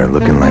sits there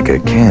looking like a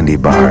candy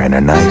bar in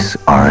a nice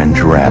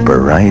orange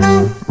wrapper, right?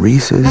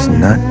 Reese's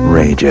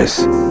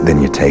Nutrageous.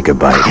 Then you take a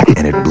bite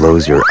and it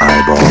blows your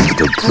eyeballs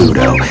to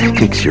Pluto,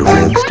 kicks your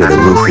ribs to the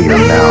roof of your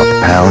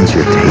mouth, pounds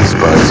your taste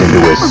buds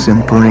into a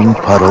simpering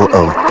puddle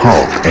of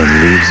pulp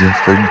and leaves you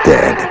for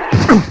dead.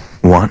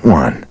 Want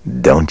one,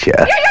 don't ya?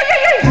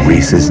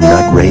 Reese's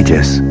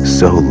Nutrageous.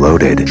 So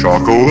loaded.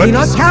 Chocolate.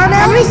 Peanut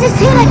caramel Reese's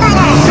peanut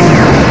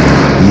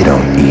butter. You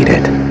don't eat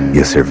it.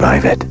 You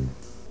survive it.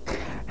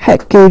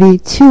 Heck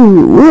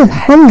 82 with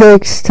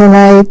Hendrix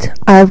tonight.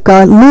 I've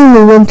got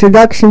Lulu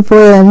introduction for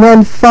you and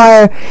then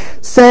fire.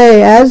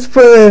 Say, as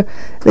for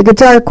the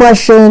guitar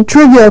question,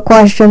 trivia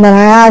question that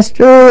I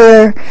asked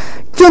earlier,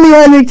 Jimi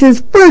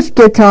Hendrix's first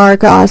guitar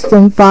cost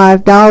him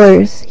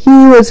 $5. He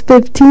was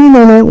 15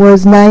 and it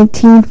was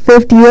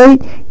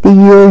 1958, the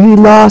year he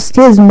lost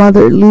his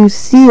mother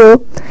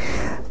Lucille,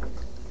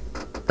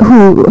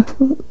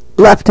 who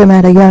left him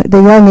at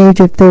the young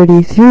age of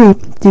 33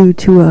 due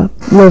to a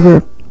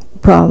liver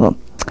problem.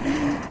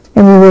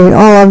 Anyway,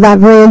 all of that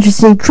very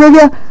interesting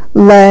trivia.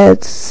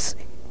 Let's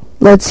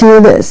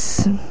hear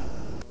this.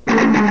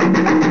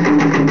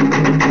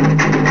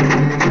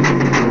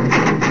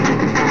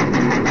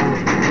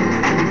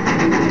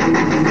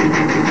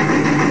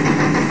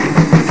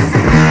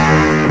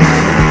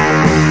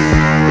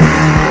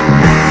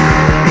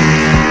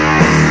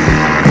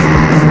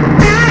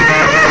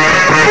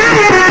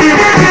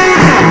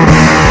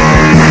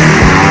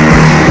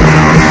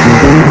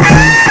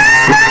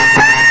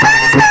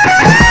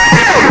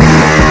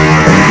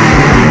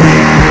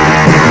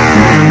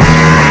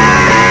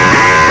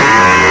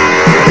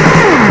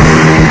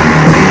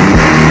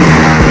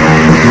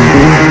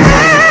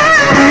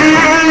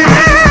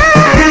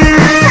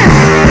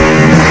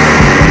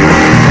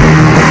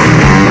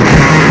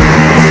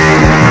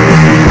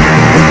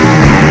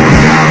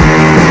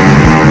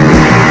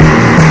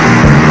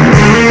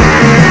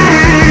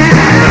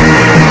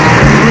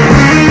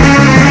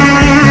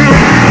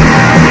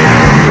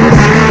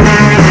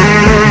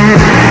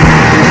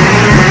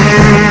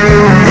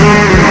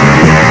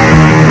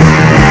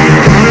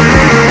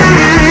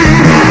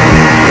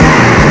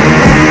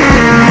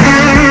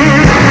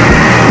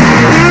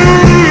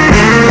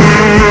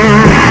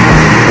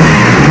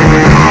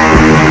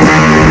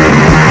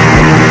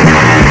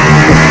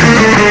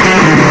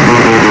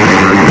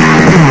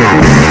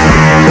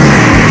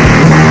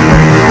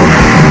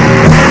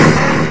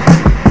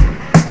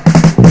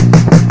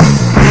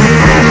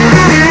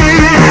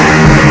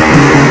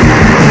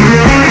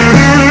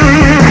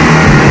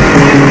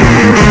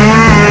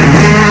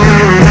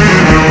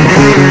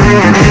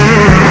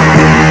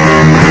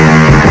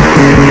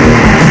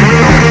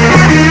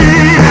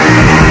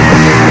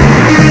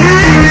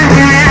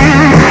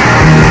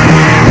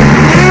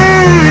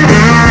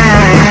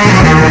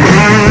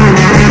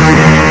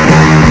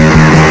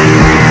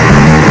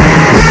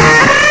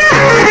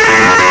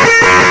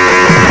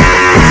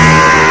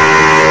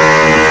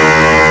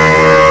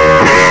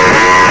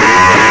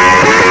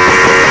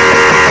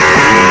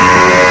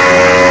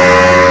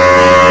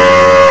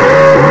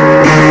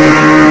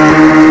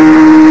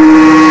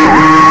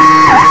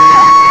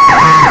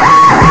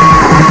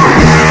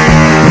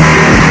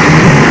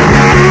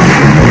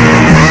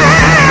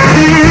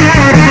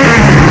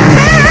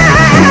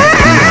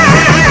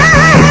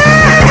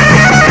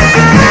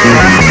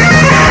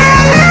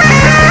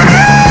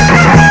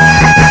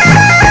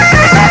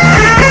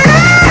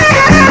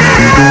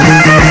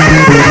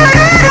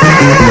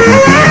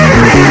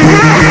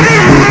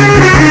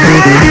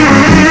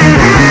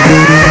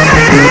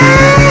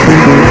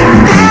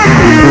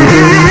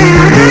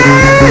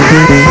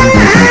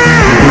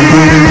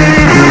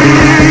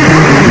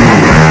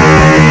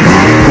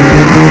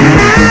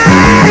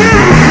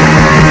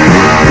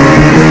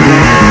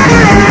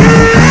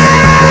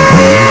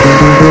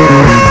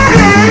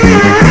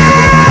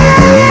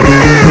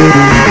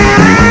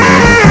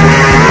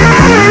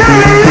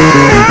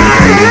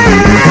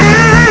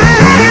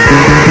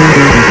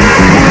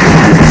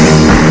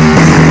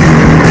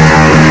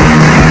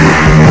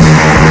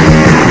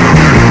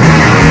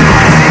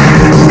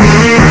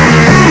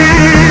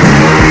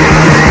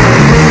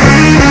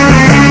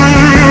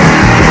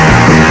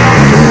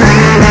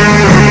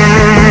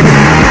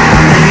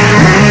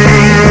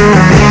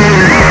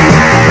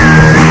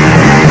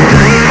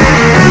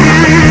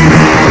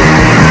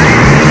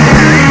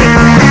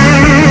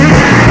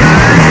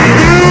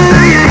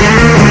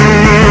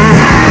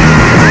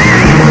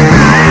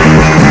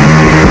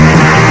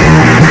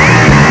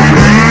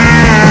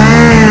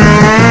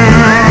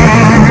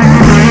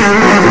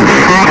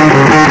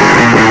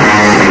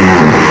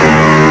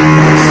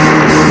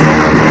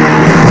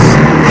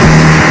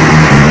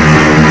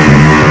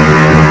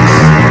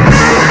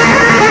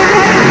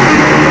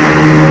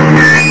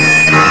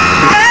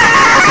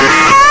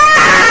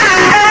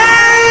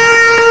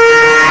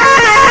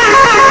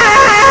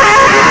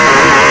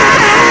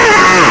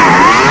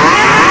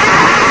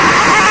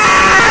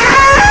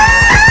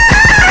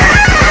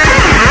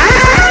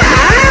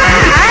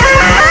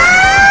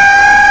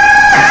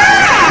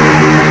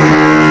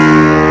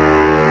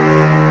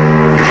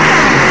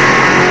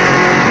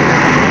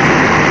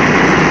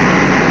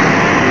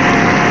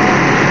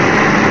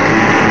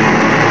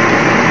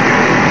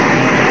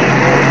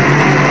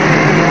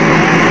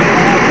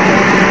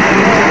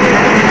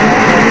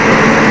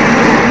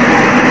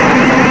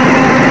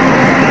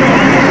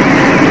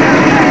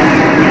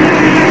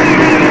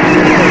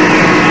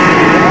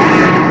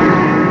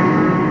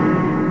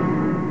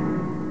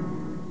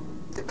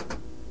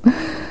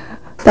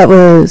 That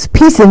was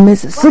Peace in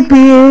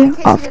Mississippi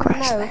off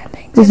Crash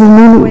Landing. This is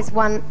Lulu. Was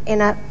one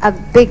in a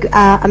big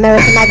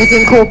American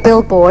magazine called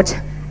Billboard,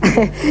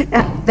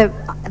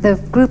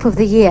 the group of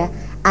the year,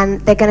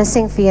 and they're going to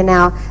sing for you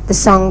now the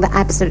song that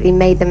absolutely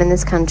made them in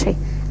this country,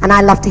 and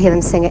I love to hear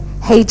them sing it.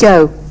 Hey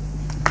Joe.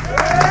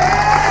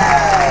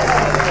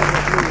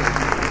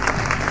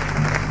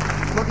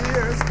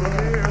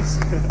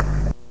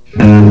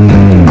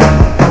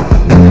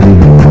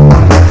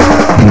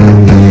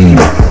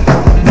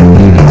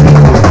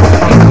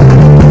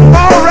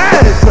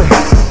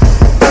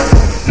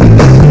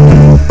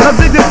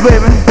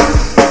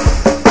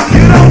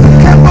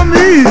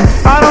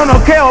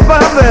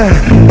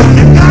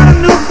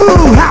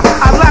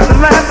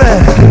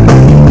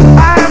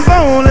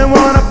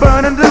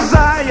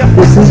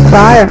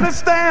 Fire. Let me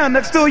stand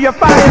next to your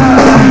fire.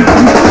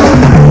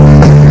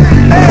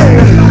 Hey,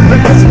 let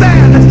me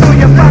stand next to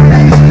your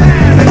fire.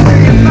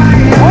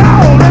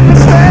 Whoa, let me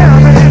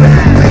stand, baby.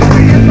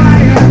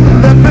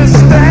 Let me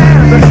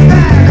stand.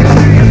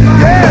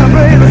 Yeah,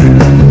 baby.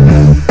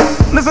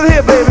 Listen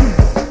here, baby.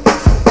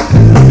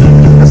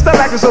 Stop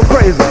acting so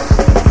crazy.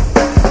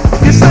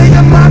 You say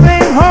your mom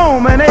ain't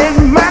home and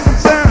ain't my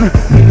concern.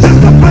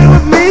 Just to play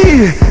with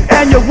me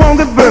and you won't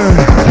get burned.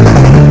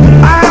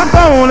 I'm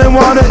only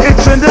want to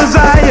itch and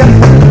desire.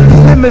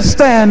 Let me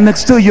stand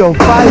next to your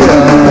fire.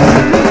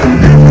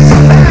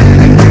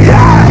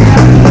 Yeah.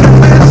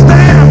 Let me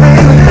stand,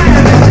 baby.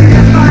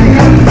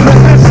 Let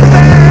me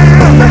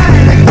stand.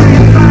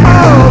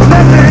 Oh,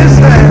 let me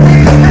stand.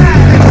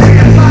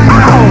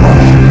 Oh,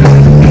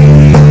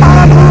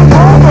 I'll move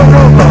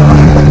over.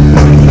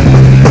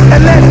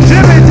 And let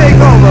Jimmy take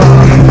over.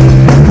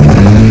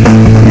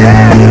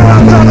 Yeah, you know what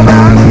I'm talking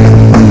about.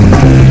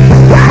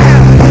 Yeah.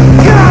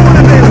 Get on with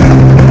it, baby.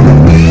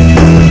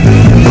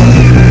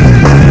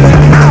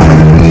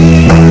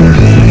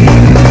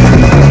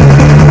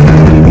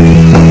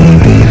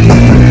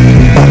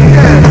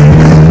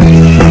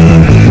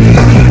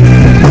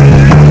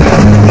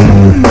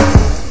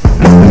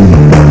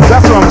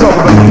 That's what I'm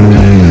talking about.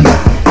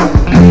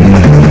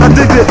 I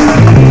dig it.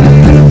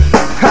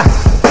 Ha.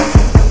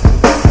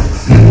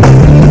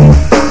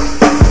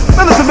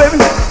 Now listen, baby.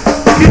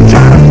 You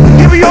try to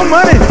give me your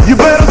money, you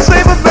better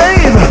save it,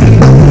 babe.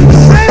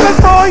 Save it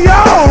for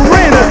your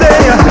rainy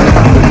day.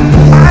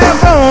 I am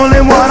the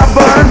only one I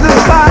burn this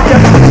fire.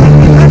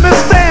 Let me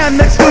stand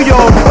next to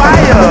your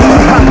fire.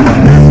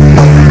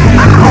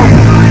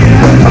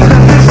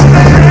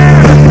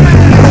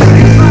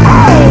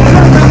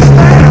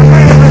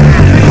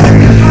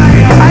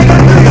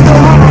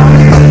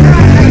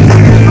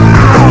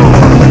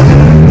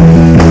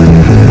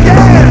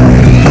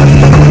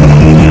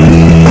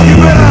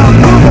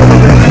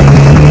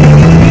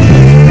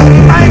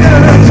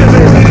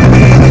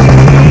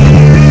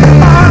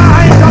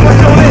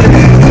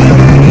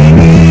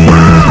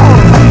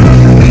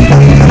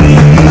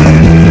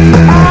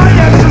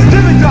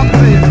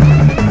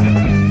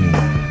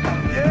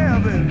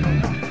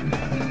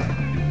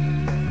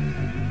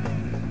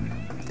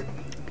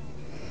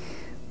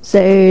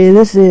 Say,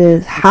 this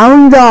is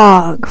Hound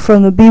Dog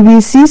from the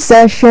BBC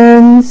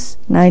Sessions,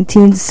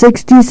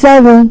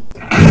 1967.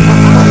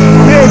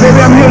 Hey, baby,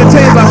 I'm here to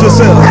tell you about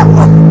yourself.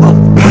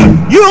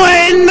 You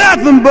ain't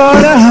nothing but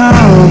a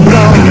hound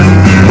dog,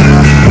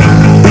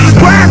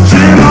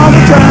 scratching all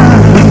the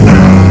time.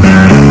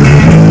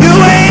 You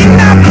ain't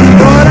nothing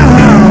but a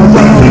hound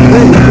dog,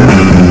 baby,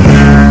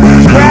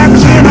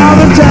 scratching all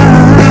the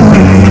time.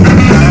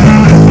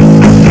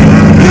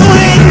 You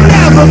ain't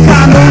never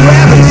found no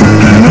rabbits.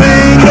 You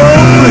ain't no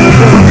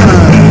friend of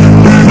mine.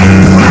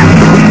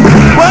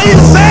 Well, you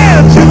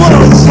said you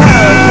was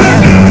high.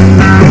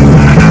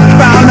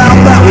 Found out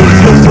that was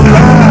just a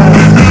lie.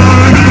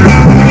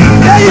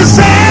 Yeah, you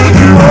said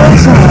you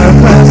was high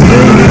class,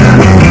 baby.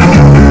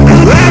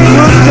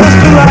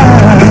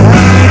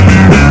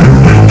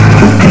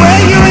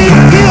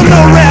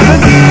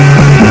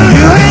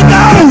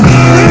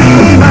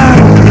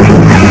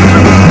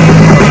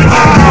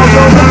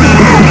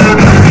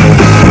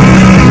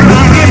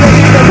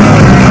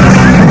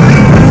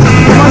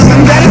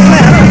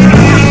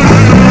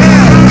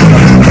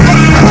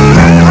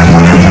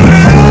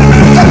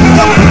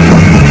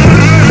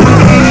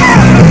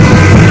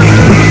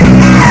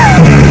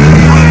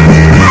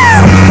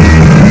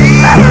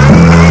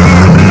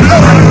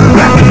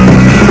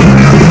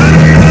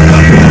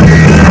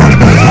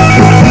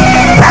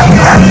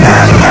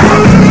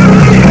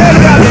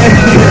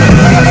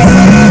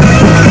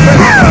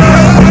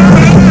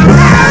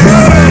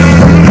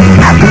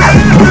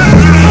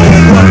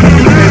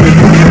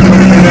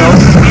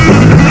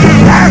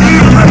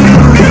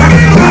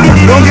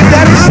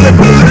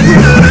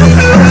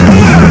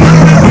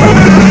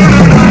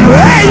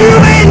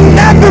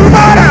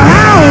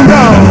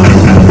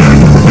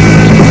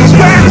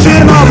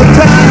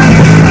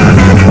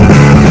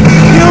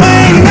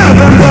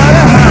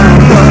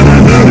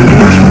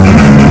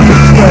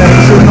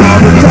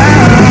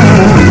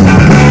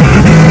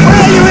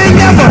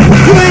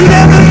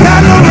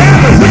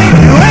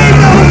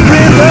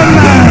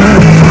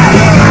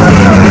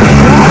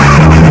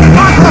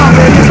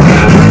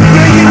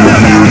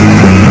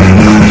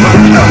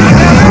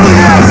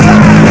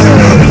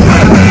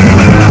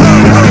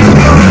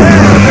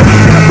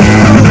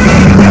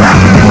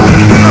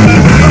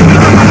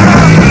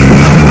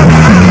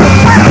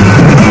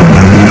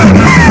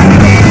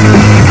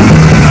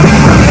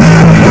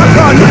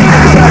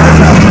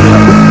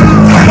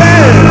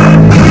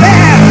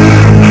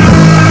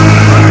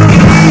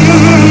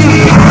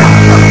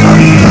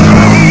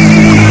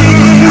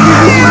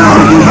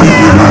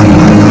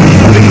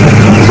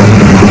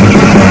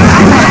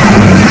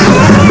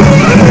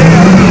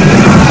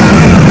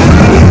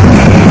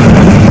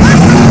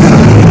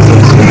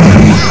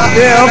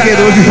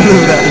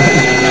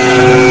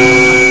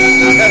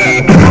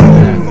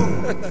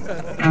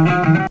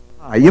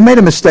 You made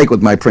a mistake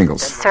with my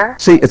Pringles. Sir?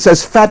 See, it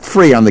says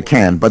fat-free on the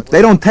can, but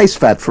they don't taste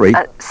fat-free.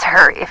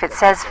 Sir, if it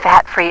says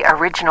fat-free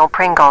original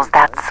Pringles,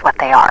 that's what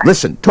they are.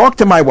 Listen, talk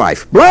to my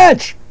wife.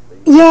 Blanche!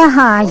 Yeah,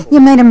 hi. You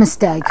made a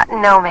mistake.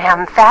 No,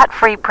 ma'am.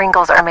 Fat-free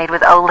Pringles are made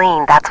with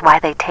Olean. That's why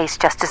they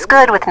taste just as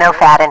good with no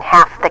fat and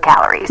half the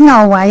calories.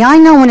 No way. I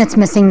know when it's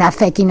missing that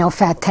fakey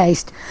no-fat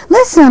taste.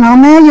 Listen, I'll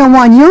mail you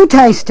one. You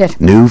taste it.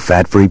 New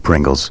fat-free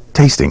Pringles.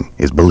 Tasting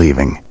is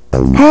believing.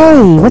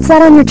 Hey, what's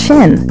that on your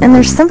chin? And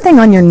there's something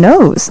on your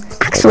nose.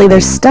 Actually,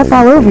 there's stuff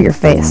all over your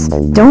face.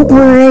 Don't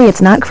worry, it's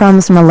not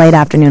crumbs from a late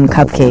afternoon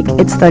cupcake.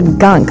 It's the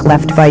gunk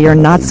left by your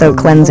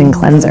not-so-cleansing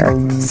cleanser.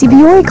 See,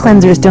 Biore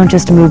cleansers don't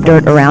just move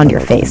dirt around your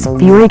face.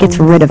 Biore gets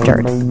rid of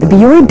dirt. The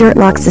Biore Dirt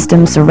Lock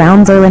system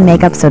surrounds oil and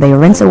makeup so they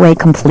rinse away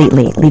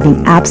completely,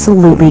 leaving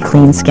absolutely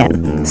clean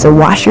skin. So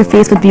wash your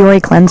face with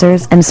Biore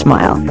cleansers and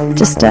smile.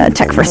 Just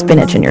check for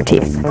spinach in your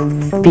teeth.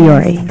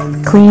 Biore.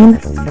 Clean,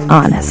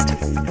 honest.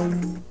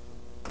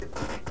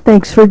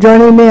 Thanks for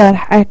joining me on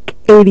Hack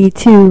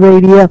 82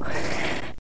 Radio.